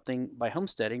acquire something by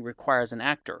homesteading requires an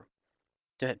actor.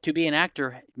 To be an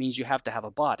actor means you have to have a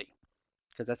body,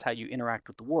 because that's how you interact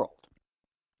with the world.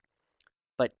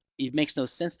 But it makes no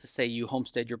sense to say you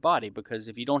homestead your body, because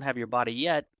if you don't have your body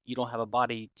yet, you don't have a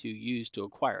body to use to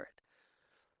acquire it.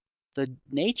 The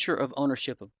nature of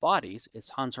ownership of bodies, as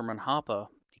Hans Hermann Hoppe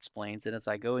explains, and as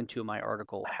I go into my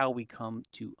article, How We Come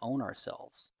to Own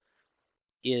Ourselves,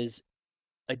 is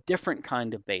a different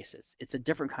kind of basis. It's a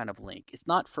different kind of link. It's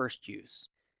not first use.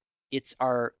 It's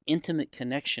our intimate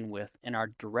connection with and our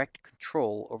direct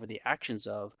control over the actions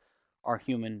of our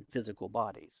human physical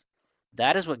bodies.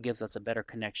 That is what gives us a better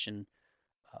connection,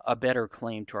 a better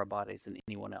claim to our bodies than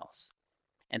anyone else.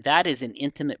 And that is an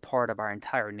intimate part of our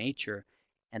entire nature.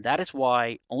 And that is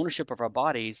why ownership of our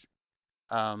bodies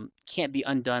can't be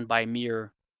undone by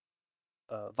mere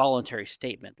voluntary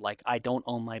statement, like I don't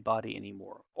own my body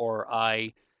anymore, or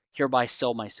I hereby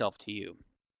sell myself to you.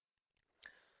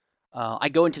 I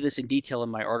go into this in detail in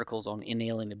my articles on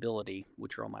inalienability,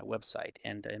 which are on my website,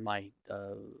 and in my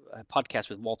podcast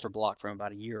with Walter Block from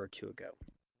about a year or two ago.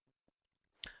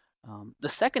 The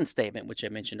second statement, which I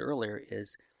mentioned earlier,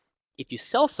 is if you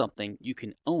sell something, you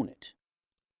can own it.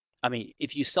 I mean,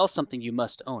 if you sell something, you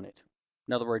must own it.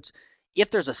 In other words,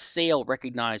 if there's a sale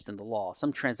recognized in the law,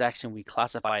 some transaction we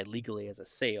classify legally as a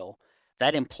sale,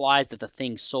 that implies that the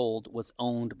thing sold was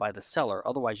owned by the seller.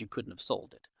 Otherwise, you couldn't have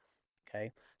sold it.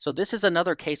 Okay? So this is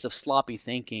another case of sloppy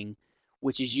thinking,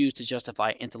 which is used to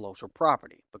justify intellectual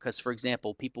property. Because, for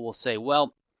example, people will say,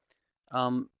 well,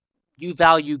 you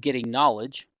value getting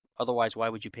knowledge. Otherwise, why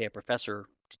would you pay a professor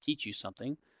to teach you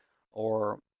something?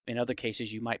 Or in other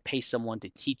cases, you might pay someone to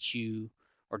teach you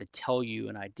or to tell you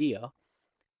an idea.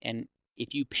 And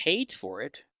if you paid for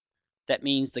it, that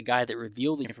means the guy that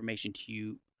revealed the information to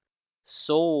you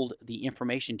sold the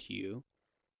information to you.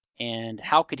 And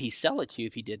how could he sell it to you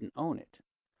if he didn't own it?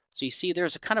 So you see,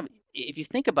 there's a kind of, if you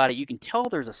think about it, you can tell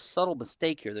there's a subtle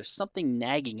mistake here. There's something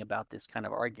nagging about this kind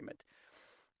of argument.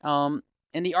 And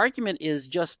the argument is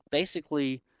just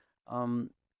basically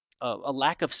a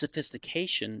lack of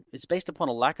sophistication. It's based upon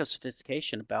a lack of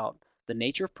sophistication about the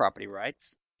nature of property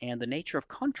rights and the nature of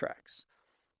contracts.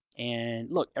 And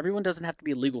look, everyone doesn't have to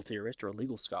be a legal theorist or a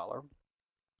legal scholar.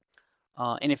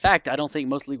 And in fact, I don't think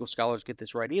most legal scholars get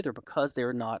this right either, because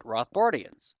they're not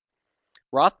Rothbardians.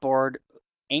 Rothbard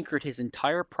anchored his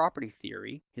entire property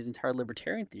theory, his entire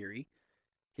libertarian theory,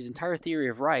 his entire theory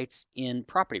of rights in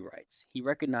property rights. He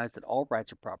recognized that all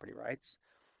rights are property rights.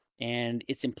 And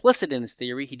it's implicit in his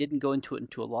theory. He didn't go into it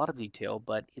into a lot of detail,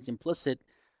 but it's implicit,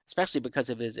 especially because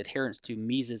of his adherence to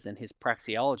Mises and his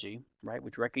praxeology, right,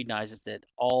 which recognizes that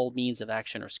all means of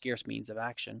action are scarce means of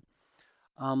action.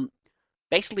 Um,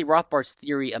 Basically, Rothbard's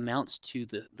theory amounts to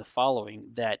the following,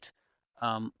 that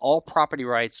all property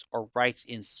rights are rights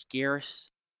in scarce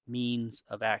means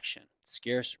of action,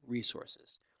 scarce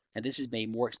resources. And this is made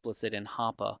more explicit in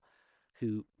Hoppe,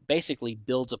 who basically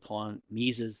builds upon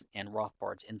Mises and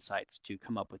Rothbard's insights to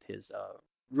come up with his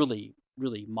really,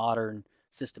 really modern,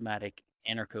 systematic,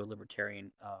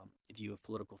 anarcho-libertarian view of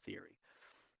political theory.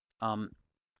 Um,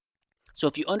 so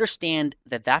if you understand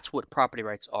that that's what property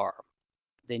rights are,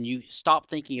 then you stop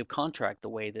thinking of contract the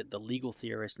way that the legal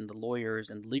theorists and the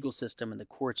lawyers and the legal system and the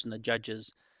courts and the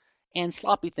judges and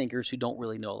sloppy thinkers who don't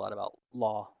really know a lot about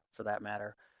law, for that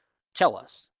matter, tell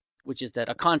us, which is that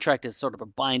a contract is sort of a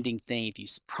binding thing. If you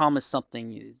promise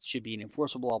something, it should be an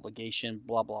enforceable obligation,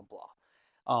 blah, blah,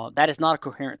 blah. That is not a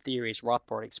coherent theory, as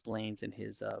Rothbard explains in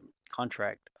his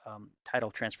contract,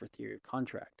 title transfer theory of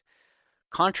contract.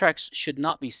 Contracts should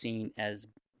not be seen as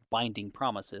binding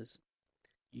promises.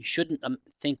 You shouldn't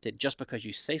think that just because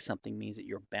you say something means that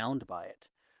you're bound by it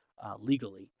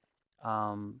legally.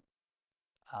 Um,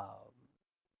 uh,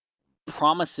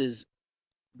 Promises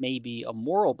may be a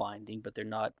moral binding, but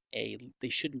they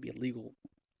shouldn't be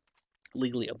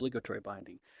legally obligatory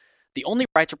binding. The only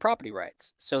rights are property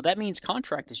rights. So that means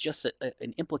contract is just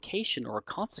an implication or a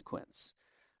consequence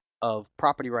of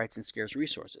property rights and scarce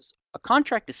resources. A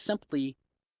contract is simply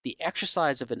the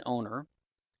exercise of an owner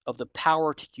of the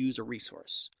power to use a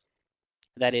resource.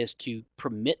 That is, to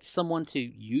permit someone to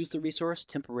use the resource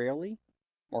temporarily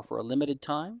or for a limited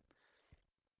time,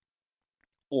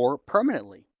 or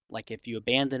permanently, like if you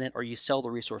abandon it or you sell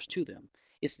the resource to them.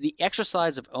 It's the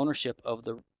exercise of ownership of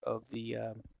the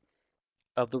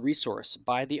resource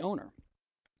by the owner.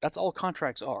 That's all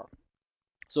contracts are.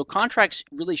 So contracts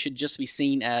really should just be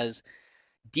seen as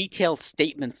detailed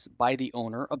statements by the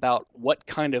owner about what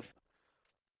kind of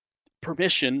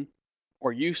permission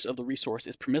or use of the resource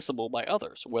is permissible by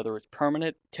others, whether it's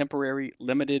permanent, temporary,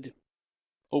 limited,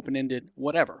 open-ended,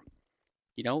 whatever.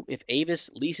 You know, if Avis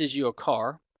leases you a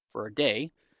car for a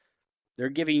day, they're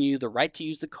giving you the right to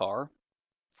use the car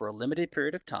for a limited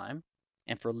period of time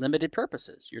and for limited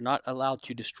purposes. You're not allowed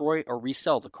to destroy or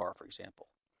resell the car, for example,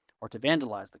 or to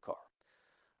vandalize the car.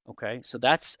 Okay, so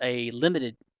that's a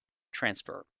limited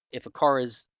transfer. If a car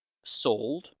is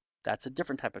sold, that's a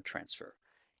different type of transfer.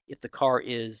 If the car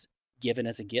is given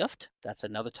as a gift, that's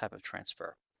another type of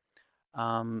transfer.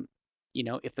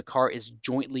 If the car is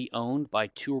jointly owned by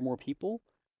two or more people,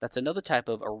 that's another type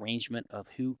of arrangement of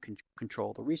who can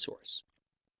control the resource.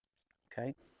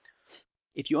 Okay.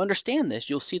 If you understand this,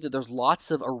 you'll see that there's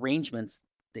lots of arrangements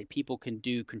that people can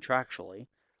do contractually,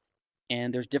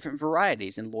 and there's different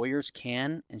varieties, and lawyers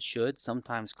can and should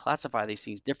sometimes classify these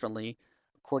things differently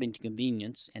according to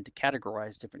convenience and to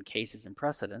categorize different cases and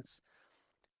precedents.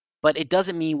 But it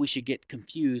doesn't mean we should get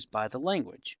confused by the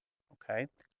language. Okay?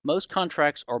 Most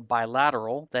contracts are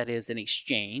bilateral, that is, an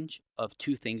exchange of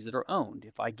two things that are owned.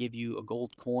 If I give you a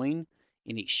gold coin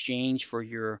in exchange for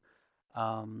your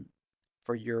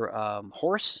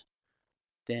horse,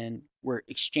 then we're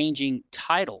exchanging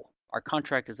title. Our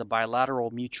contract is a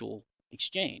bilateral mutual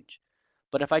exchange.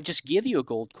 But if I just give you a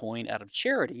gold coin out of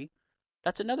charity,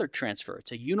 that's another transfer.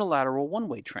 It's a unilateral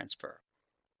one-way transfer.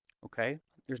 Okay?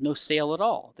 There's no sale at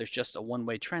all. There's just a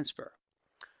one-way transfer.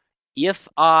 If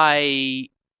I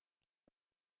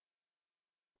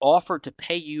offer to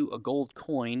pay you a gold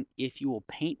coin if you will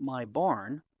paint my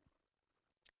barn,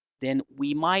 then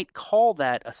we might call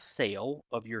that a sale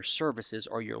of your services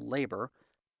or your labor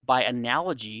by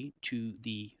analogy to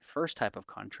the first type of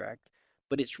contract,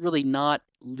 but it's really not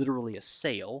literally a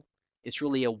sale. It's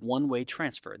really a one-way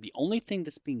transfer. The only thing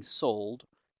that's being sold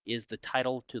is the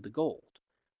title to the gold,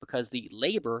 because the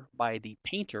labor by the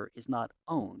painter is not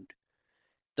owned.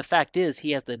 The fact is,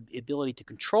 he has the ability to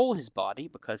control his body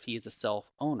because he is a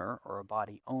self-owner or a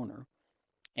body owner,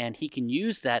 and he can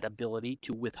use that ability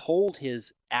to withhold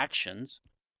his actions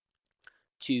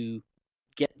to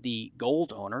get the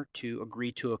gold owner to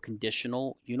agree to a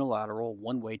conditional, unilateral,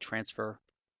 one-way transfer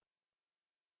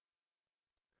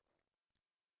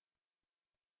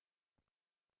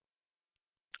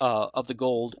of the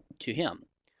gold to him.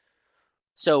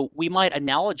 So we might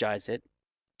analogize it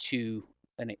to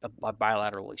a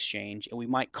bilateral exchange, and we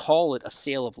might call it a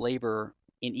sale of labor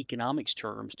in economics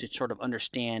terms to sort of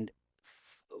understand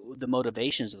the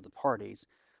motivations of the parties.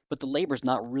 But the labor is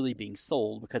not really being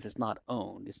sold because it's not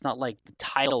owned. It's not like the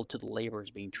title to the labor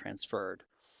is being transferred.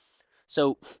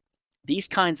 So these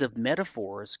kinds of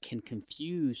metaphors can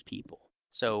confuse people.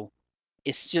 So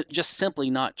it's just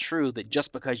simply not true that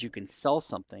just because you can sell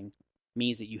something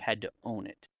means that you had to own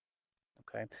it.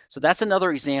 Okay, so that's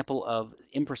another example of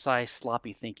imprecise,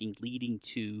 sloppy thinking leading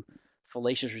to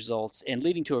fallacious results and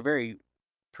leading to a very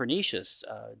pernicious,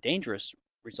 dangerous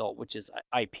result, which is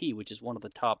IP, which is one of the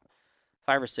top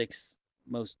 5 or 6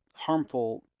 most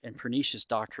harmful and pernicious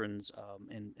doctrines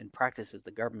and practices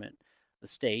the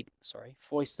state,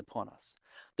 foists upon us.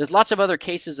 There's lots of other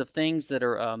cases of things that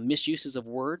are misuses of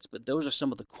words, but those are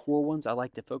some of the core ones I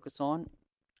like to focus on.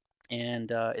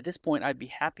 And at this point, I'd be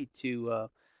happy to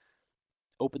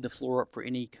open the floor up for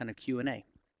any kind of Q&A.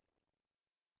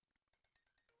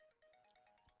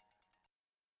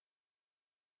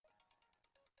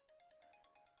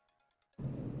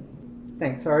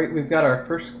 Thanks. All right, we've got our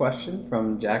first question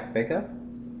from Jack Baker.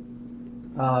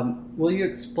 Will you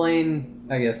explain,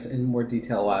 I guess, in more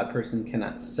detail why a person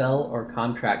cannot sell or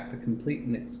contract the complete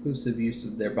and exclusive use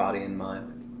of their body and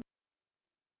mind?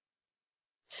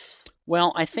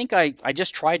 Well, I think I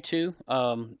just tried to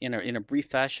in a brief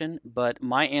fashion, but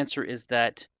my answer is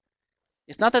that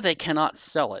it's not that they cannot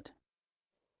sell it.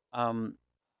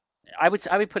 I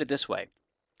would put it this way.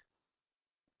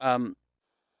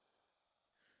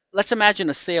 Let's imagine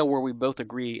a sale where we both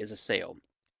agree is a sale.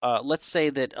 Let's say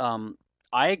that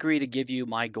I agree to give you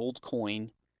my gold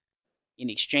coin in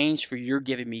exchange for your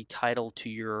giving me title to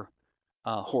your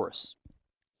horse.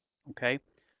 Okay?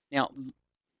 Now,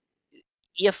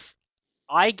 if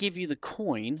I give you the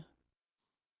coin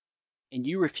and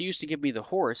you refuse to give me the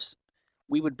horse,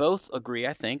 we would both agree,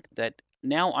 I think, that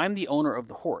now I'm the owner of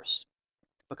the horse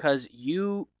because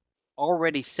you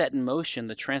already set in motion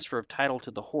the transfer of title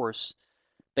to the horse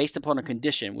based upon a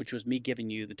condition, which was me giving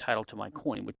you the title to my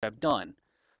coin, which I've done.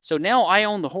 So now I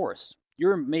own the horse.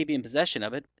 You're maybe in possession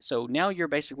of it, so now you're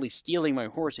basically stealing my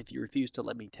horse if you refuse to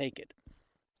let me take it.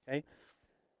 Okay?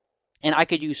 And I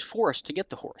could use force to get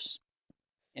the horse.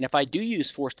 And if I do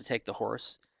use force to take the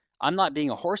horse, I'm not being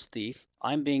a horse thief.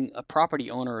 I'm being a property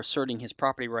owner asserting his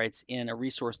property rights in a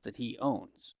resource that he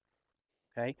owns.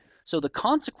 Okay? So the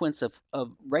consequence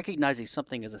of recognizing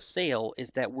something as a sale is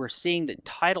that we're seeing that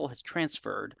title has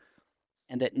transferred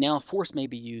and that now force may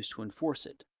be used to enforce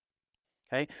it.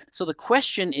 Okay? So the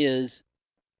question is,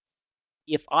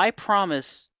 if I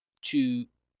promise to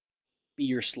be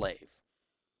your slave,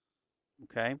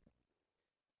 okay,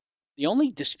 the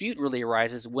only dispute really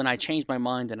arises when I change my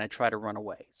mind and I try to run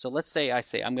away. So let's say I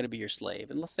say I'm going to be your slave,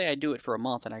 and let's say I do it for a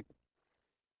month and I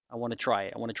want to try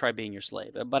it. I want to try being your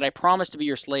slave. But I promise to be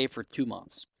your slave for 2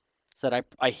 months. Said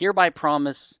I hereby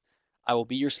promise I will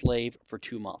be your slave for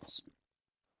 2 months.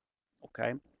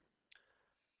 Okay?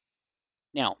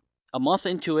 Now, a month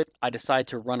into it, I decide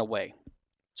to run away.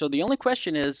 So the only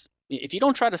question is, if you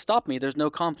don't try to stop me, there's no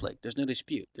conflict, there's no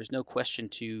dispute, there's no question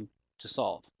to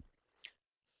solve.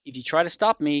 If you try to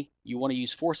stop me, you want to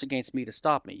use force against me to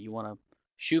stop me. You want to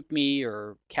shoot me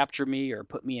or capture me or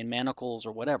put me in manacles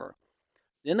or whatever.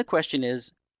 Then the question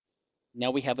is,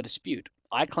 now we have a dispute.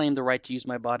 I claim the right to use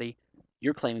my body.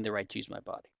 You're claiming the right to use my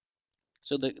body.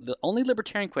 So the only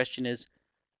libertarian question is,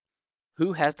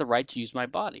 who has the right to use my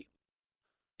body?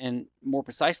 And more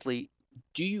precisely,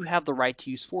 do you have the right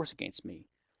to use force against me?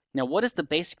 Now, what is the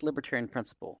basic libertarian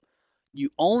principle? You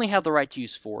only have the right to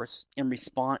use force in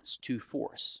response to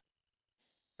force.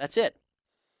 That's it.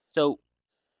 So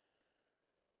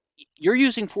you're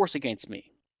using force against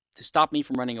me to stop me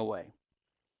from running away.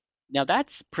 Now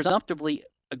that's presumptively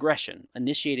aggression,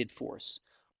 initiated force,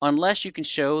 unless you can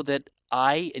show that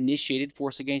I initiated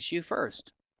force against you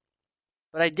first.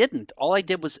 But I didn't. All I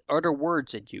did was utter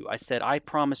words at you. I said, I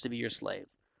promise to be your slave.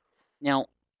 Now,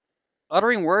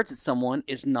 uttering words at someone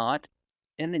is not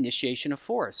an initiation of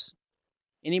force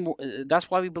anymore. That's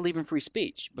why we believe in free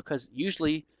speech, because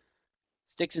usually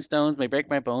sticks and stones may break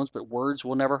my bones, but words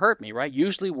will never hurt me, right?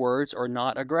 Usually words are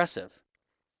not aggressive.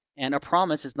 And a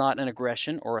promise is not an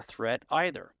aggression or a threat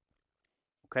either.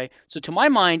 Okay? So to my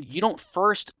mind, you don't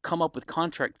first come up with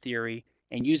contract theory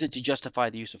and use it to justify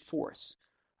the use of force.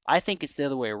 I think it's the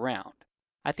other way around.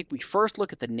 I think we first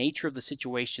look at the nature of the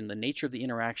situation, the nature of the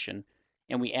interaction,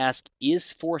 and we ask,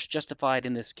 is force justified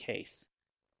in this case?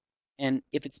 And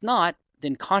if it's not,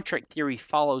 then contract theory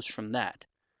follows from that.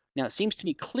 Now, it seems to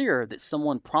me clear that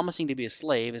someone promising to be a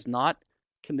slave is not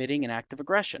committing an act of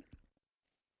aggression.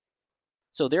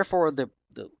 So therefore, the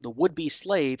would-be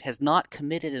slave has not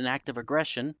committed an act of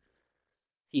aggression.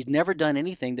 He's never done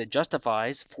anything that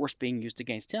justifies force being used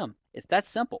against him. It's that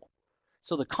simple.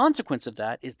 So the consequence of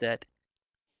that is that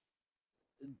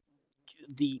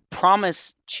the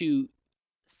promise to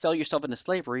sell yourself into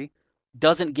slavery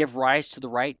doesn't give rise to the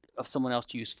right of someone else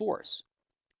to use force,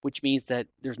 which means that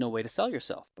there's no way to sell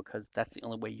yourself because that's the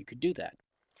only way you could do that.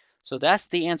 So that's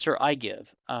the answer I give.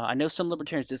 I know some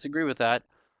libertarians disagree with that,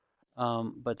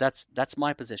 but that's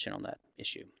my position on that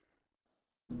issue.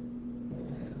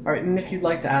 All right, and if you'd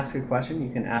like to ask a question,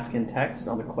 you can ask in text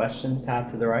on the questions tab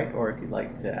to the right, or if you'd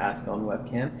like to ask on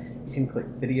webcam, you can click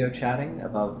video chatting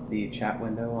above the chat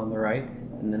window on the right,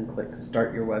 and then click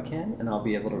start your webcam, and I'll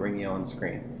be able to bring you on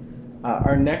screen.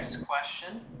 Our next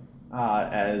question,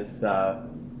 as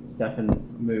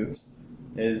Stefan moves,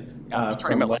 is I'm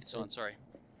turning my lights on, sorry.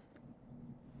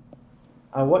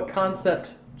 What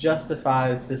concept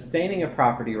justifies sustaining a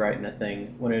property right in a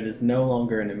thing when it is no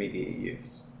longer in immediate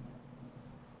use?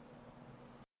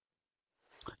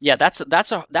 Yeah, that's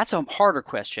a harder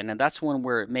question, and that's one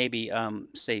where maybe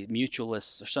say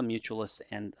mutualists or some mutualists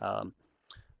and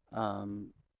um,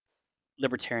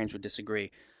 libertarians would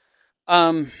disagree.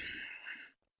 My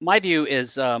view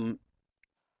is my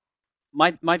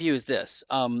view is this: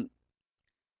 when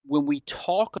we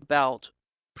talk about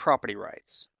property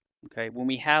rights, okay, when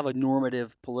we have a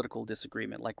normative political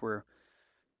disagreement, like we're, I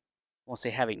won't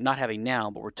say not having now,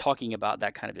 but we're talking about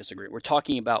that kind of disagreement. We're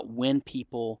talking about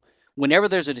whenever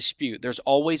there's a dispute, there's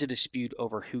always a dispute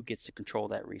over who gets to control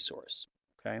that resource.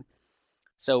 Okay,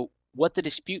 so what the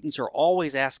disputants are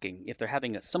always asking, if they're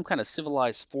having some kind of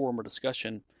civilized forum or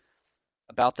discussion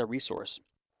about their resource,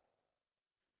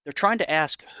 they're trying to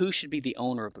ask who should be the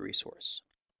owner of the resource.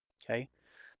 Okay,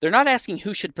 they're not asking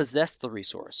who should possess the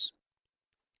resource.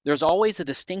 There's always a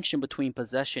distinction between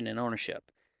possession and ownership.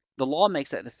 The law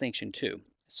makes that distinction too.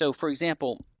 So, for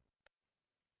example,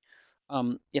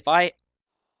 if I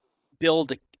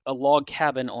build a log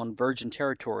cabin on virgin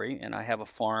territory and I have a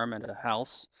farm and a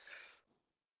house,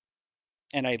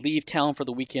 and I leave town for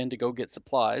the weekend to go get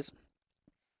supplies,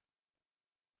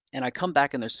 and I come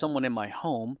back and there's someone in my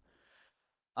home,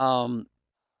 and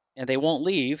they won't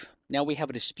leave, now we have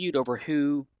a dispute over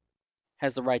who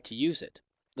has the right to use it.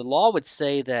 The law would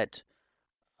say that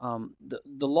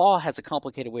the law has a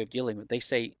complicated way of dealing with it. They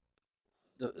say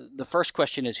the first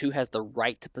question is who has the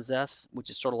right to possess,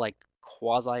 which is sort of like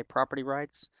quasi property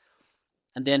rights,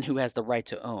 and then who has the right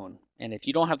to own. And if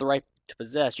you don't have the right to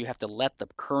possess, you have to let the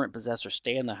current possessor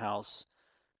stay in the house,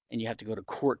 and you have to go to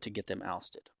court to get them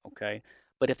ousted. Okay,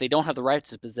 but if they don't have the right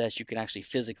to possess, you can actually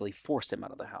physically force them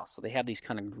out of the house. So they have these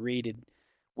kind of graded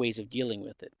ways of dealing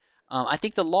with it. I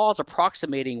think the law is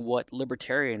approximating what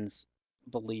libertarians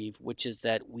believe, which is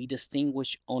that we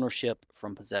distinguish ownership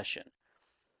from possession.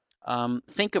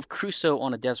 Think of Crusoe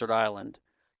on a desert island.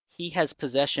 He has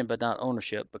possession but not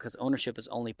ownership, because ownership is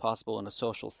only possible in a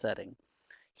social setting.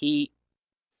 He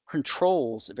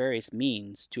controls various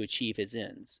means to achieve his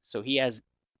ends. So he has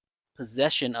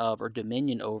possession of or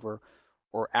dominion over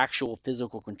or actual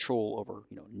physical control over,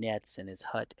 nets and his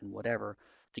hut and whatever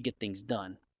to get things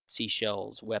done.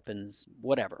 Seashells, weapons,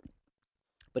 whatever.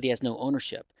 But he has no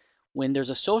ownership. When there's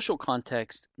a social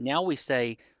context, now we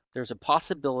say there's a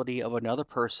possibility of another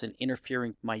person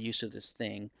interfering with my use of this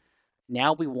thing.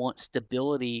 Now we want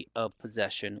stability of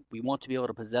possession. We want to be able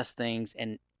to possess things,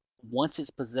 and once it's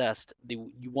possessed,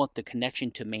 you want the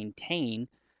connection to maintain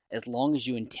as long as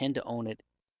you intend to own it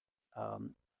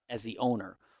as the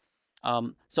owner.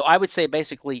 So I would say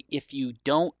basically, if you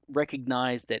don't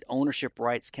recognize that ownership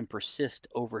rights can persist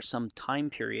over some time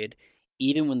period,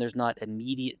 even when there's not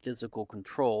immediate physical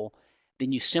control,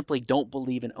 then you simply don't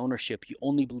believe in ownership. You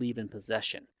only believe in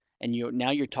possession. And now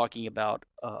you're talking about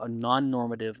a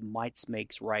non-normative might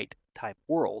makes right type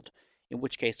world, in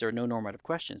which case there are no normative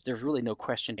questions. There's really no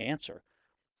question to answer.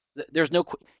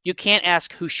 You can't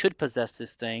ask who should possess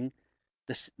this thing.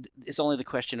 It's only the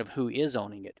question of who is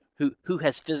owning it, who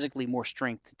has physically more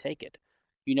strength to take it.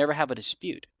 You never have a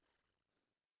dispute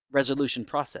resolution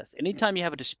process. Anytime you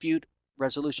have a dispute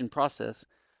resolution process,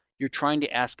 you're trying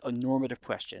to ask a normative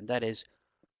question. That is,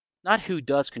 not who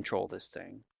does control this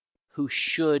thing, who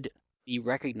should be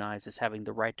recognized as having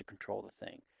the right to control the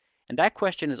thing. And that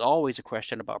question is always a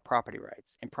question about property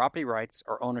rights. And property rights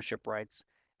are ownership rights,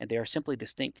 and they are simply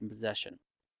distinct from possession.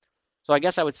 So I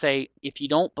guess I would say, if you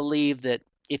don't believe that,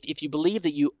 if you believe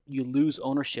that you lose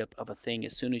ownership of a thing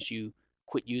as soon as you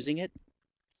quit using it,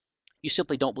 you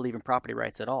simply don't believe in property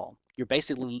rights at all. You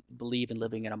basically believe in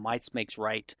living in a might makes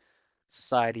right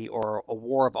society, or a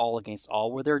war of all against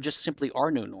all, where there just simply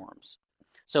are no norms.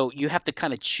 So you have to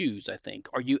kind of choose, I think.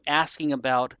 Are you asking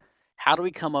about how do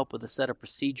we come up with a set of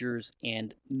procedures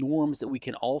and norms that we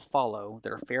can all follow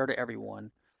that are fair to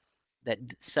everyone, that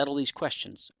settle these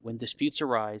questions? When disputes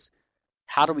arise,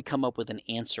 how do we come up with an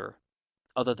answer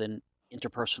other than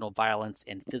interpersonal violence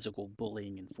and physical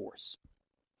bullying and force?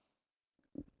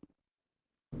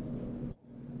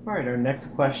 All right, our next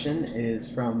question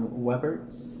is from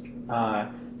Weberts.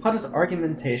 How does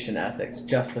argumentation ethics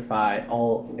justify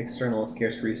all external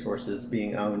scarce resources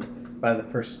being owned by the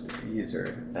first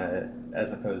user,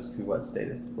 as opposed to what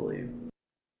statists believe?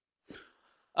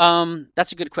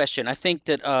 That's a good question. I think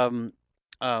that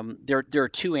there are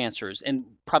two answers, and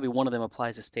probably one of them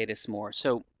applies to status more.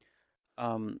 So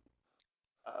um,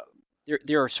 uh,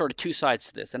 there are sort of two sides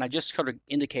to this, and I just sort of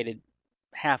indicated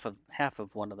half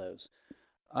of one of those.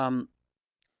 Um,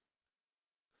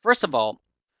 First of all,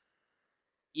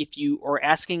 if you are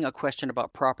asking a question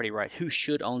about property right, who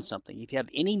should own something, if you have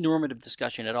any normative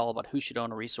discussion at all about who should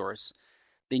own a resource,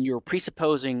 then you're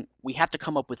presupposing we have to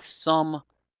come up with some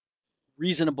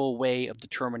reasonable way of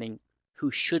determining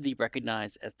who should be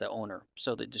recognized as the owner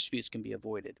so that disputes can be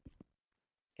avoided.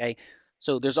 Okay,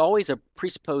 so there's always a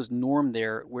presupposed norm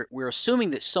there. We're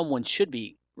assuming that someone should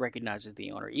be recognized as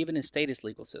the owner, even in status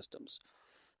legal systems.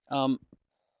 Um,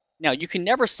 Now, you can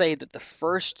never say that the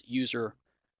first user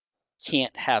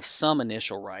can't have some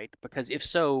initial right, because if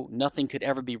so, nothing could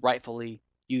ever be rightfully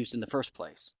used in the first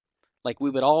place. Like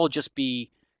we would all just be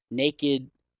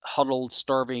naked, huddled,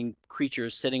 starving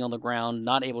creatures sitting on the ground,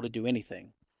 not able to do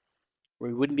anything.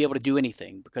 We wouldn't be able to do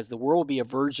anything because the world would be a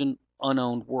virgin,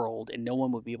 unowned world, and no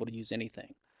one would be able to use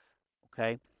anything.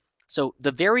 Okay? So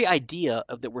the very idea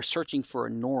of that we're searching for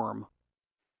a norm,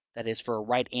 that is for a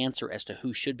right answer as to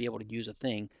who should be able to use a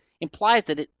thing, implies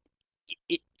that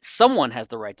someone has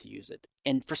the right to use it.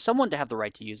 And for someone to have the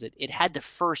right to use it, it had to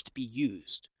first be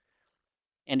used.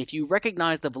 And if you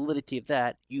recognize the validity of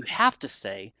that, you have to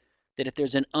say that if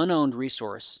there's an unowned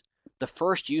resource, the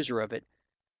first user of it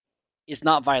is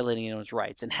not violating anyone's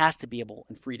rights and has to be able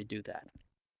and free to do that.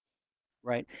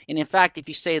 Right? And in fact, if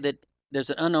you say that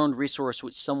there's an unowned resource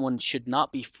which someone should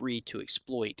not be free to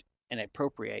exploit and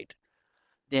appropriate,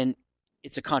 then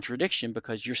it's a contradiction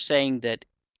because you're saying that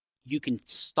you can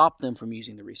stop them from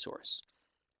using the resource.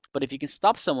 But if you can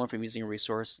stop someone from using a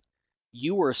resource,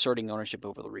 you are asserting ownership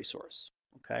over the resource,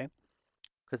 okay?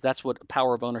 Because that's what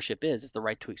power of ownership is the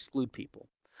right to exclude people.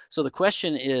 So the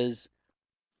question is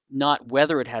not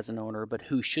whether it has an owner, but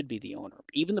who should be the owner.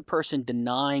 Even the person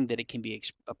denying that it can be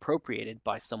appropriated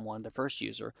by someone, the first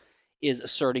user, is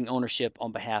asserting ownership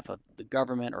on behalf of the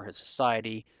government or his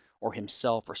society or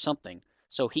himself or something.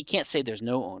 So he can't say there's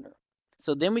no owner.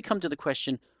 So then we come to the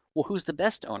question, well, who's the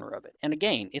best owner of it? And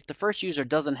again, if the first user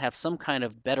doesn't have some kind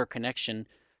of better connection,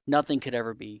 nothing could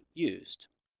ever be used.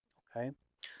 Okay?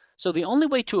 So the only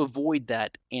way to avoid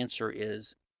that answer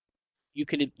is you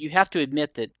have to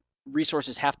admit that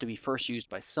resources have to be first used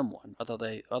by someone,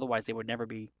 otherwise they would never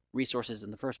be resources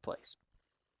in the first place,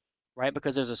 right?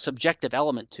 Because there's a subjective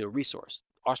element to a resource.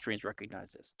 Austrians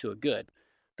recognize this to a good.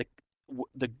 The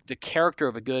the character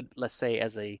of a good, let's say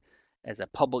as a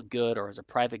public good or as a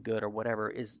private good or whatever,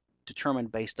 is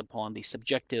determined based upon the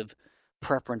subjective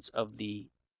preference of the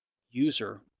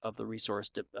user of the resource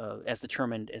as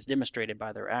determined, as demonstrated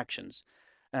by their actions.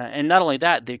 And not only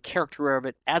that, the character of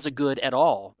it as a good at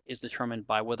all is determined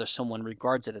by whether someone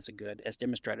regards it as a good, as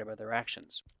demonstrated by their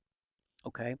actions.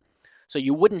 Okay? So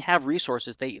you wouldn't have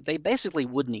resources, they basically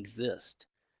wouldn't exist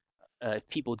if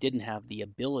people didn't have the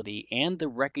ability and the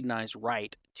recognized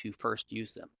right to first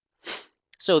use them.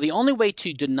 So the only way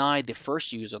to deny the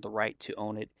first user the right to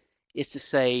own it is to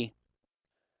say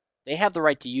they have the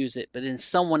right to use it, but then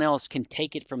someone else can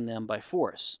take it from them by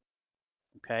force.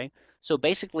 Okay? So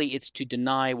basically, it's to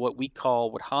deny what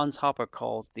Hans Hoppe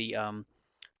calls the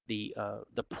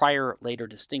prior later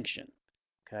distinction.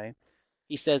 Okay?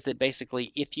 He says that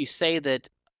basically, if you say that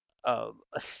a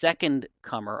second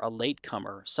comer, a late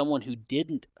comer, someone who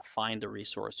didn't find the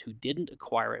resource, who didn't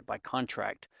acquire it by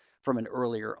contract from an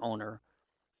earlier owner,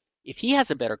 if he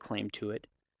has a better claim to it,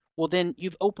 well, then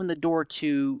you've opened the door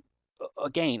to,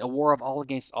 again, a war of all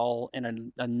against all in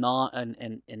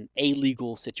an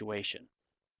illegal situation,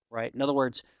 right? In other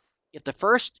words, if the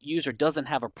first user doesn't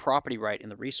have a property right in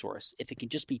the resource, if it can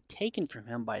just be taken from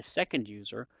him by a second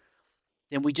user,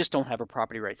 then we just don't have a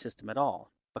property right system at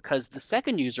all, because the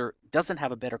second user doesn't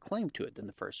have a better claim to it than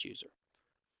the first user.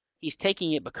 He's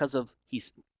taking it because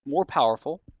he's more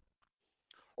powerful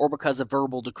or because of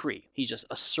verbal decree. He's just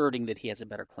asserting that he has a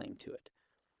better claim to it.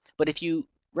 But if you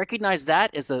recognize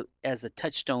that as a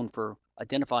touchstone for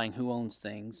identifying who owns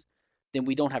things, then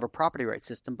we don't have a property right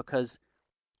system, because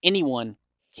anyone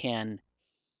can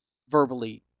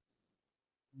verbally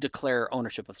declare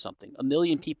ownership of something. 1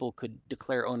 million people could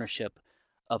declare ownership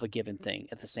of a given thing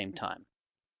at the same time,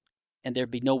 and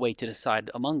there'd be no way to decide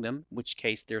among them, in which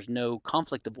case there's no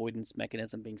conflict avoidance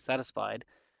mechanism being satisfied.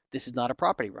 This is not a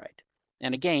property right.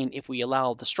 And again, if we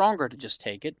allow the stronger to just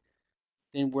take it,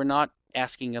 then we're not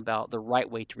asking about the right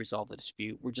way to resolve the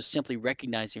dispute. We're just simply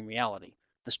recognizing reality.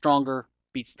 The stronger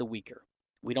beats the weaker.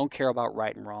 We don't care about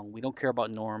right and wrong. We don't care about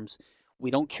norms.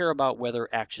 We don't care about whether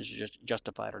actions are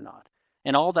justified or not.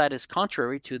 And all that is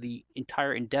contrary to the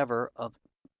entire endeavor of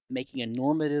making a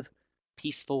normative,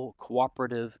 peaceful,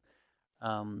 cooperative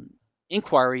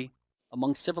inquiry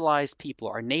among civilized people,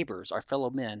 our neighbors, our fellow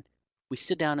men. We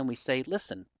sit down and we say,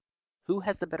 listen, who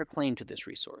has the better claim to this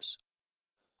resource?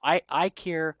 I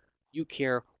care, you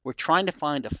care. We're trying to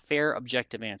find a fair,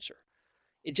 objective answer.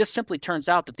 It just simply turns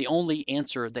out that the only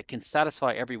answer that can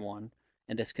satisfy everyone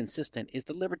and that's consistent is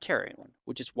the libertarian one,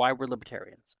 which is why we're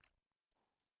libertarians.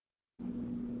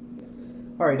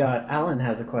 All right, Alan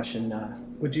has a question.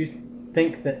 Would you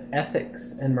think that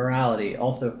ethics and morality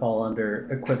also fall under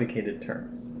equivocated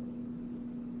terms?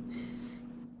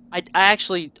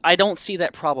 I don't see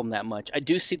that problem that much. I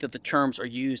do see that the terms are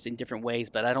used in different ways,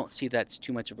 but I don't see that's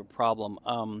too much of a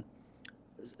problem.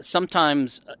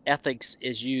 Sometimes ethics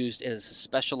is used as a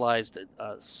specialized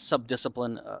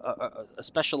subdiscipline, a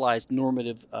specialized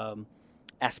normative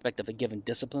aspect of a given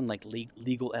discipline, like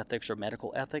legal ethics or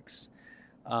medical ethics.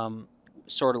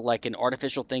 Sort of like an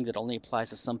artificial thing that only applies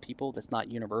to some people, that's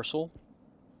not universal.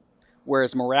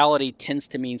 Whereas morality tends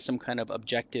to mean some kind of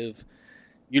objective,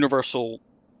 universal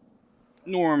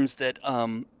norms that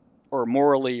are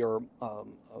morally or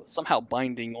somehow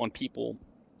binding on people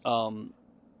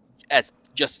as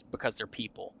just because they're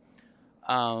people.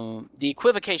 The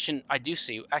equivocation I do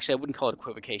see, actually I wouldn't call it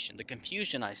equivocation, the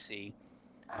confusion I see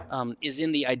is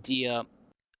in the idea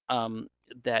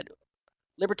that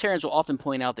libertarians will often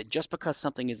point out that just because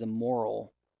something is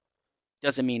immoral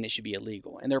doesn't mean it should be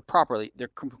illegal, and they're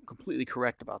completely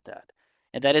correct about that.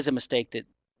 And that is a mistake that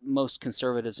most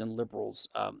conservatives and liberals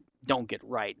don't get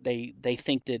right. They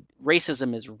think that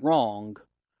racism is wrong,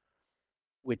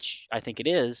 which I think it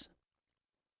is,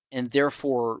 and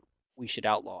therefore we should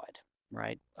outlaw it,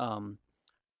 right?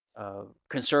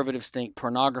 Conservatives think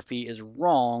pornography is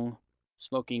wrong,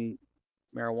 smoking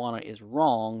marijuana is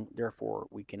wrong, therefore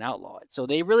we can outlaw it. So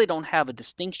they really don't have a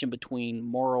distinction between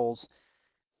morals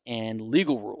and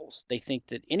legal rules. They think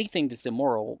that anything that's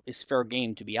immoral is fair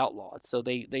game to be outlawed. So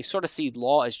they sort of see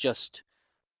law as just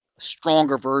a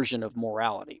stronger version of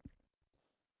morality.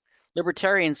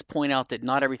 Libertarians point out that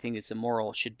not everything that's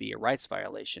immoral should be a rights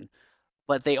violation,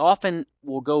 but they often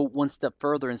will go one step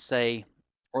further and say,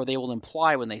 or they will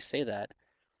imply when they say that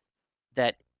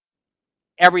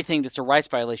everything that's a rights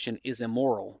violation is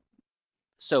immoral.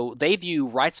 So they view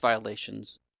rights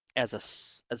violations as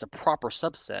a proper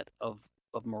subset of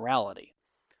morality.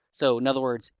 So in other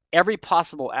words, every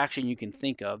possible action you can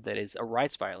think of that is a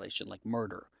rights violation, like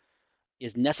murder,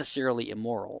 is necessarily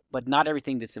immoral, but not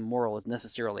everything that's immoral is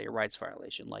necessarily a rights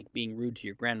violation. Like being rude to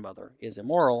your grandmother is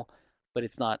immoral, but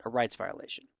it's not a rights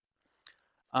violation.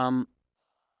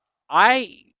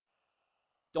 I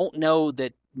don't know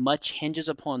that much hinges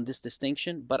upon this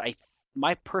distinction, but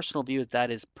my personal view is that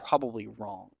is probably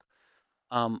wrong.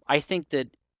 I think that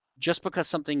just because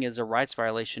something is a rights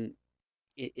violation,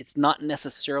 it's not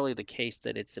necessarily the case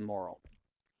that it's immoral.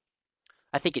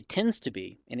 I think it tends to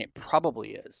be, and it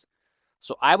probably is.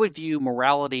 So I would view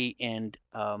morality and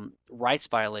rights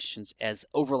violations as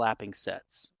overlapping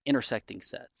sets, intersecting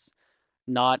sets,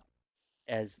 not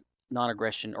as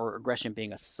non-aggression or aggression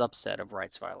being a subset of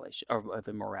rights violation or of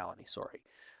immorality. Sorry.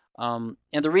 And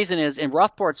the reason is, and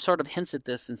Rothbard sort of hints at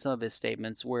this in some of his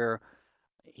statements, where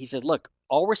he said, "Look,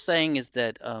 all we're saying is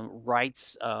that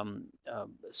rights,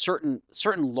 certain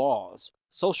laws,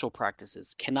 social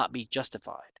practices cannot be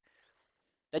justified.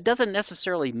 That doesn't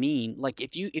necessarily mean, like,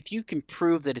 if you can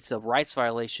prove that it's a rights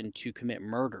violation to commit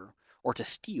murder or to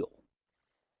steal,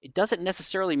 it doesn't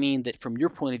necessarily mean that from your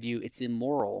point of view it's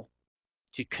immoral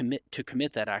to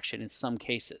commit that action in some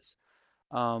cases."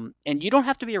 And you don't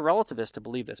have to be a relativist to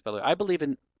believe this, by the way. I believe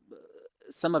in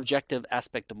some objective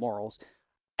aspect of morals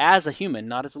as a human,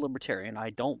 not as a libertarian. I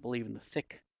don't believe in the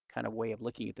thick kind of way of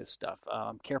looking at this stuff.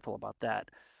 I'm careful about that.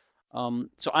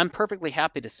 So I'm perfectly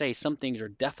happy to say some things are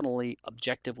definitely,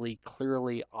 objectively,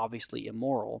 clearly, obviously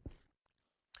immoral.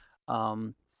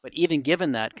 But even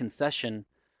given that concession,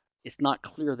 it's not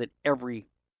clear that every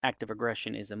act of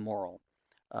aggression is immoral.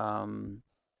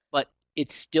 But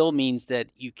it still means that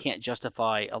you can't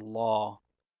justify a law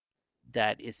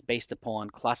that is based upon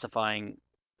classifying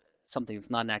something that's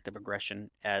not an act of aggression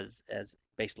as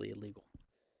basically illegal.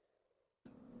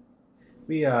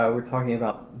 We were talking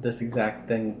about this exact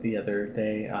thing the other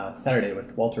day, Saturday, with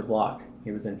Walter Block.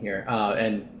 He was in here,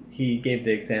 and he gave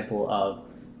the example of,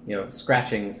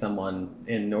 scratching someone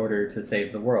in order to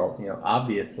save the world.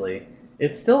 Obviously,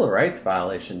 it's still a rights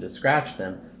violation to scratch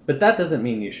them, but that doesn't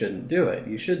mean you shouldn't do it.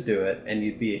 You should do it, and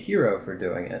you'd be a hero for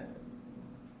doing it.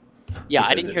 Yeah,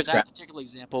 I didn't hear that particular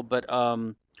example, but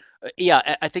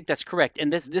yeah, I think that's correct.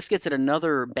 And this gets at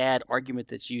another bad argument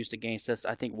that's used against us.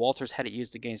 I think Walter's had it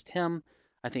used against him.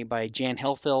 I think by Jan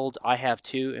Helfeld. I have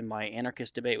too in my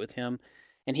anarchist debate with him.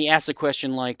 And he asked a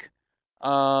question like,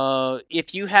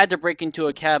 if you had to break into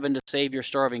a cabin to save your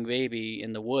starving baby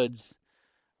in the woods,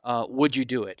 would you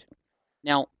do it?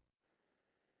 Now,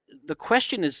 the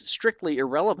question is strictly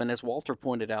irrelevant, as Walter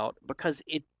pointed out, because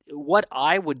what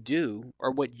I would do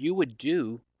or what you would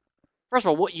do, first of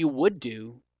all, what you would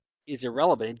do is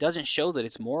irrelevant. It doesn't show that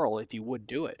it's moral if you would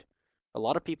do it. A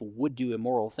lot of people would do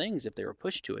immoral things if they were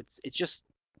pushed to it.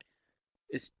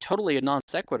 It's totally a non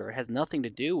sequitur. It has nothing to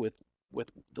do with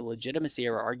the legitimacy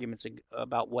of our arguments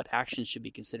about what actions should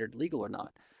be considered legal or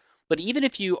not. But even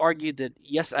if you argue that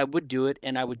yes, I would do it,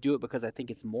 and I would do it because I think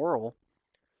it's moral,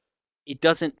 it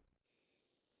doesn't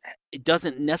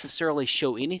necessarily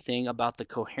show anything about the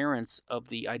coherence of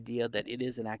the idea that it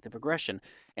is an act of aggression.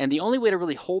 And the only way to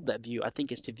really hold that view, I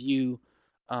think, is to view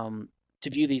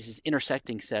these as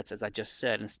intersecting sets, as I just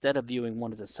said, instead of viewing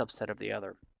one as a subset of the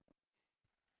other.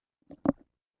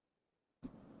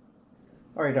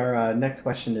 All right, our next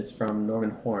question is from Norman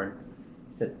Horn.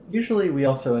 He said, usually we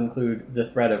also include the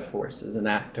threat of force as an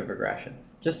act of aggression.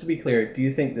 Just to be clear, do you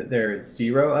think that there are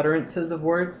 0 utterances of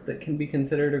words that can be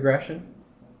considered aggression?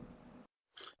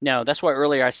 No, that's why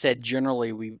earlier I said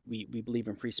generally we believe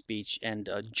in free speech, and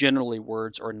generally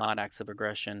words are not acts of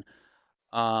aggression.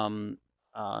 And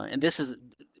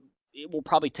it will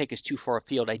probably take us too far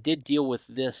afield. I did deal with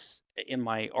this in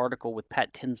my article with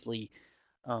Pat Tinsley.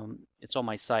 It's on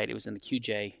my site. It was in the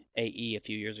QJ AE a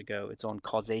few years ago. It's on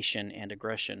causation and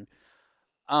aggression.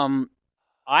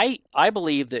 I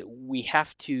believe that we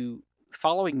have to,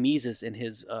 following Mises in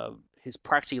his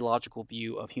praxeological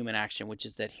view of human action, which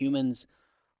is that humans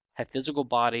have physical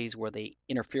bodies where they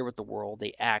interfere with the world,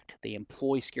 they act, they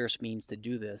employ scarce means to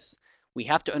do this. We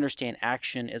have to understand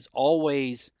action as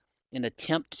always an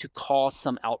attempt to cause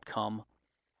some outcome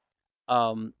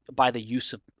by the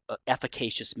use of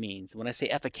efficacious means. When I say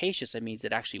efficacious, that means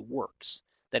it actually works.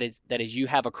 That is, you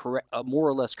have a more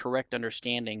or less correct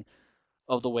understanding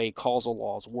of the way causal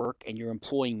laws work, and you're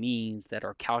employing means that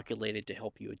are calculated to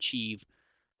help you achieve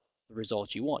the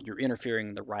results you want. You're interfering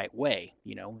in the right way.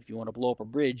 You know, if you want to blow up a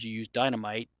bridge, you use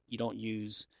dynamite. You don't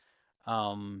use,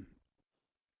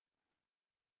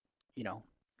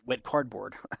 wet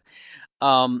cardboard.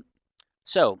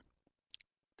 So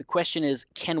the question is,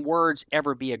 can words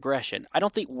ever be aggression? I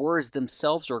don't think words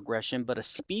themselves are aggression, but a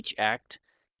speech act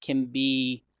can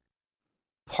be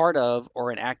part of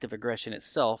or an act of aggression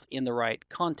itself in the right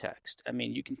context. I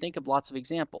mean, you can think of lots of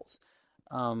examples.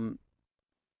 The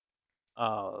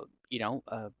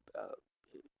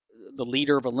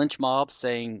leader of a lynch mob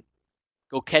saying,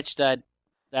 "Go catch that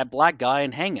black guy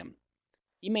and hang him."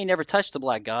 He may never touch the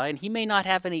black guy, and he may not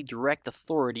have any direct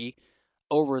authority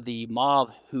over the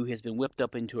mob who has been whipped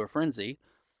up into a frenzy.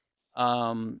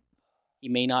 He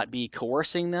may not be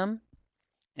coercing them,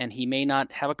 and he may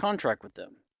not have a contract with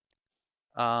them.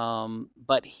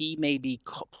 But he may be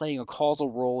playing a causal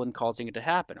role in causing it to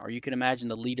happen. Or you can imagine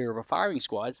the leader of a firing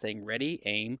squad saying, "Ready,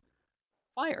 aim,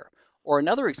 fire." Or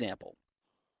another example,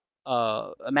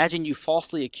 imagine you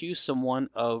falsely accuse someone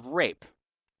of rape,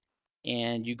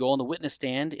 and you go on the witness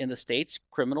stand in the state's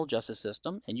criminal justice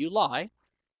system, and you lie,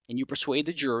 and you persuade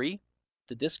the jury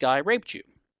that this guy raped you,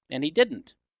 and he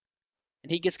didn't.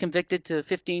 And he gets convicted to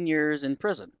 15 years in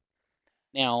prison.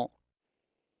 Now,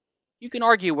 you can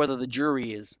argue whether the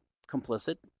jury is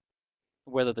complicit,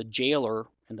 whether the jailer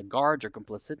and the guards are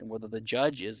complicit, and whether the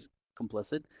judge is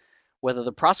complicit, whether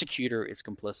the prosecutor is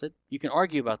complicit. You can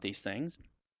argue about these things.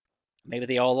 Maybe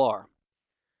they all are.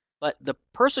 But the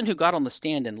person who got on the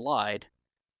stand and lied,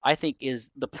 I think, is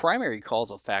the primary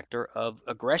causal factor of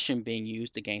aggression being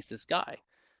used against this guy.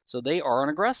 So they are an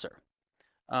aggressor.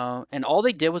 And all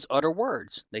they did was utter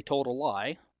words. They told a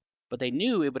lie, but they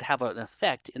knew it would have an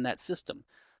effect in that system.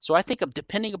 So I think,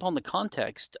 depending upon the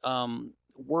context,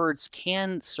 words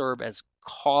can serve as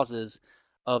causes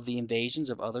of the invasions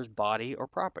of others' body or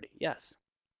property. Yes.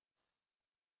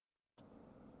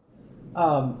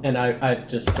 And I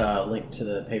just linked to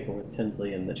the paper with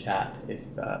Tinsley in the chat if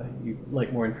you'd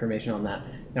like more information on that.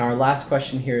 Now, our last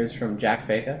question here is from Jack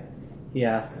Vega. He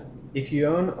asks, if you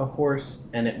own a horse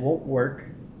and it won't work,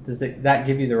 does that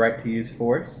give you the right to use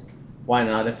force? Why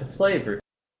not if it's slavery?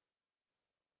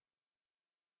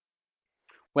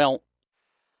 Well,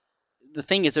 the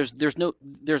thing is, there's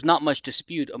not much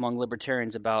dispute among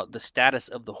libertarians about the status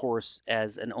of the horse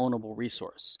as an ownable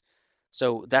resource.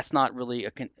 So that's not really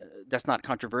that's not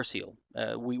controversial.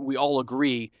 We all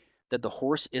agree that the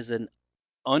horse is an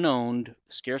unowned,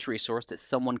 scarce resource that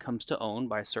someone comes to own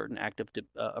by a certain act of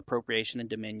appropriation and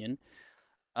dominion.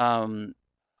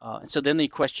 And so then the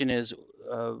question is,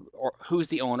 or who's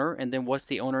the owner, and then what's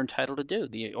the owner entitled to do?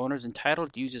 The owner's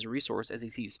entitled to use his resource as he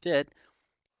sees fit,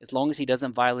 as long as he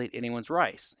doesn't violate anyone's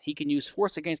rights. He can use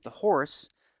force against the horse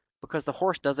because the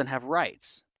horse doesn't have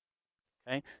rights.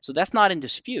 Okay, so that's not in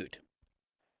dispute.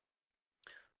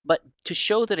 But to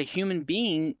show that a human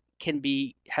being can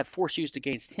have force used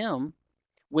against him,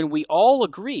 when we all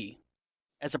agree,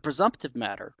 as a presumptive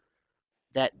matter,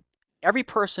 that every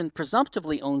person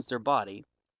presumptively owns their body,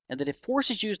 and that if force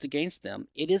is used against them,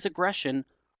 it is aggression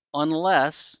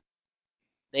unless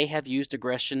they have used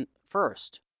aggression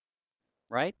first,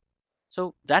 right?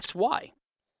 So that's why.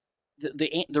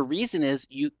 The reason is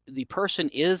the person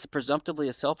is presumptively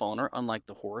a self-owner, unlike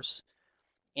the horse,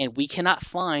 and we cannot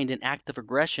find an act of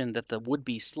aggression that the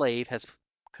would-be slave has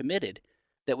committed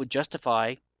that would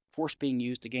justify force being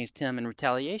used against him in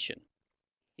retaliation.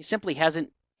 He simply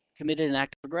hasn't committed an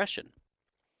act of aggression.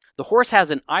 The horse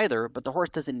hasn't either, but the horse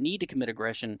doesn't need to commit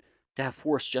aggression to have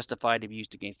force justified to be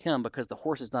used against him, because the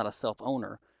horse is not a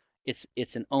self-owner.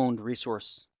 It's an owned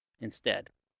resource instead.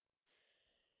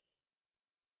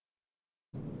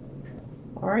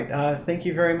 All right. Thank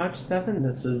you very much, Stefan.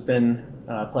 This has been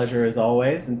a pleasure as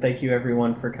always, and thank you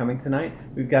everyone for coming tonight.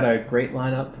 We've got a great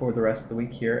lineup for the rest of the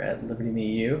week here at Liberty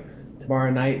Me.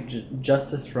 Tomorrow night,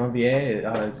 Justice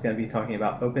Ranvier is going to be talking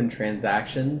about open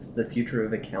transactions, the future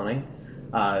of accounting.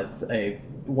 It's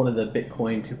one of the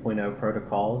Bitcoin 2.0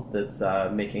 protocols that's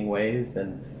making waves,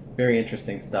 and very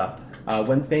interesting stuff.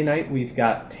 Wednesday night, we've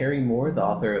got Terry Moore, the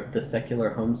author of The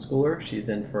Secular Homeschooler. She's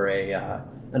in for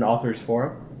an author's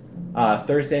forum.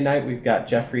 Thursday night, we've got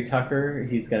Jeffrey Tucker.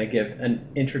 He's going to give an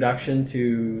introduction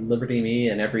to Liberty Me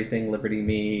and everything Liberty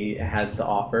Me has to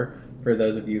offer for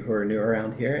those of you who are new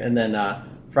around here. And then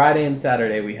Friday and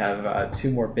Saturday, we have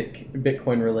 2 more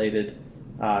Bitcoin-related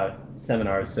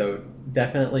seminars. So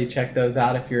definitely check those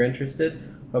out if you're interested.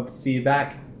 Hope to see you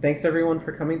back. Thanks, everyone,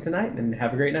 for coming tonight, and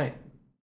have a great night.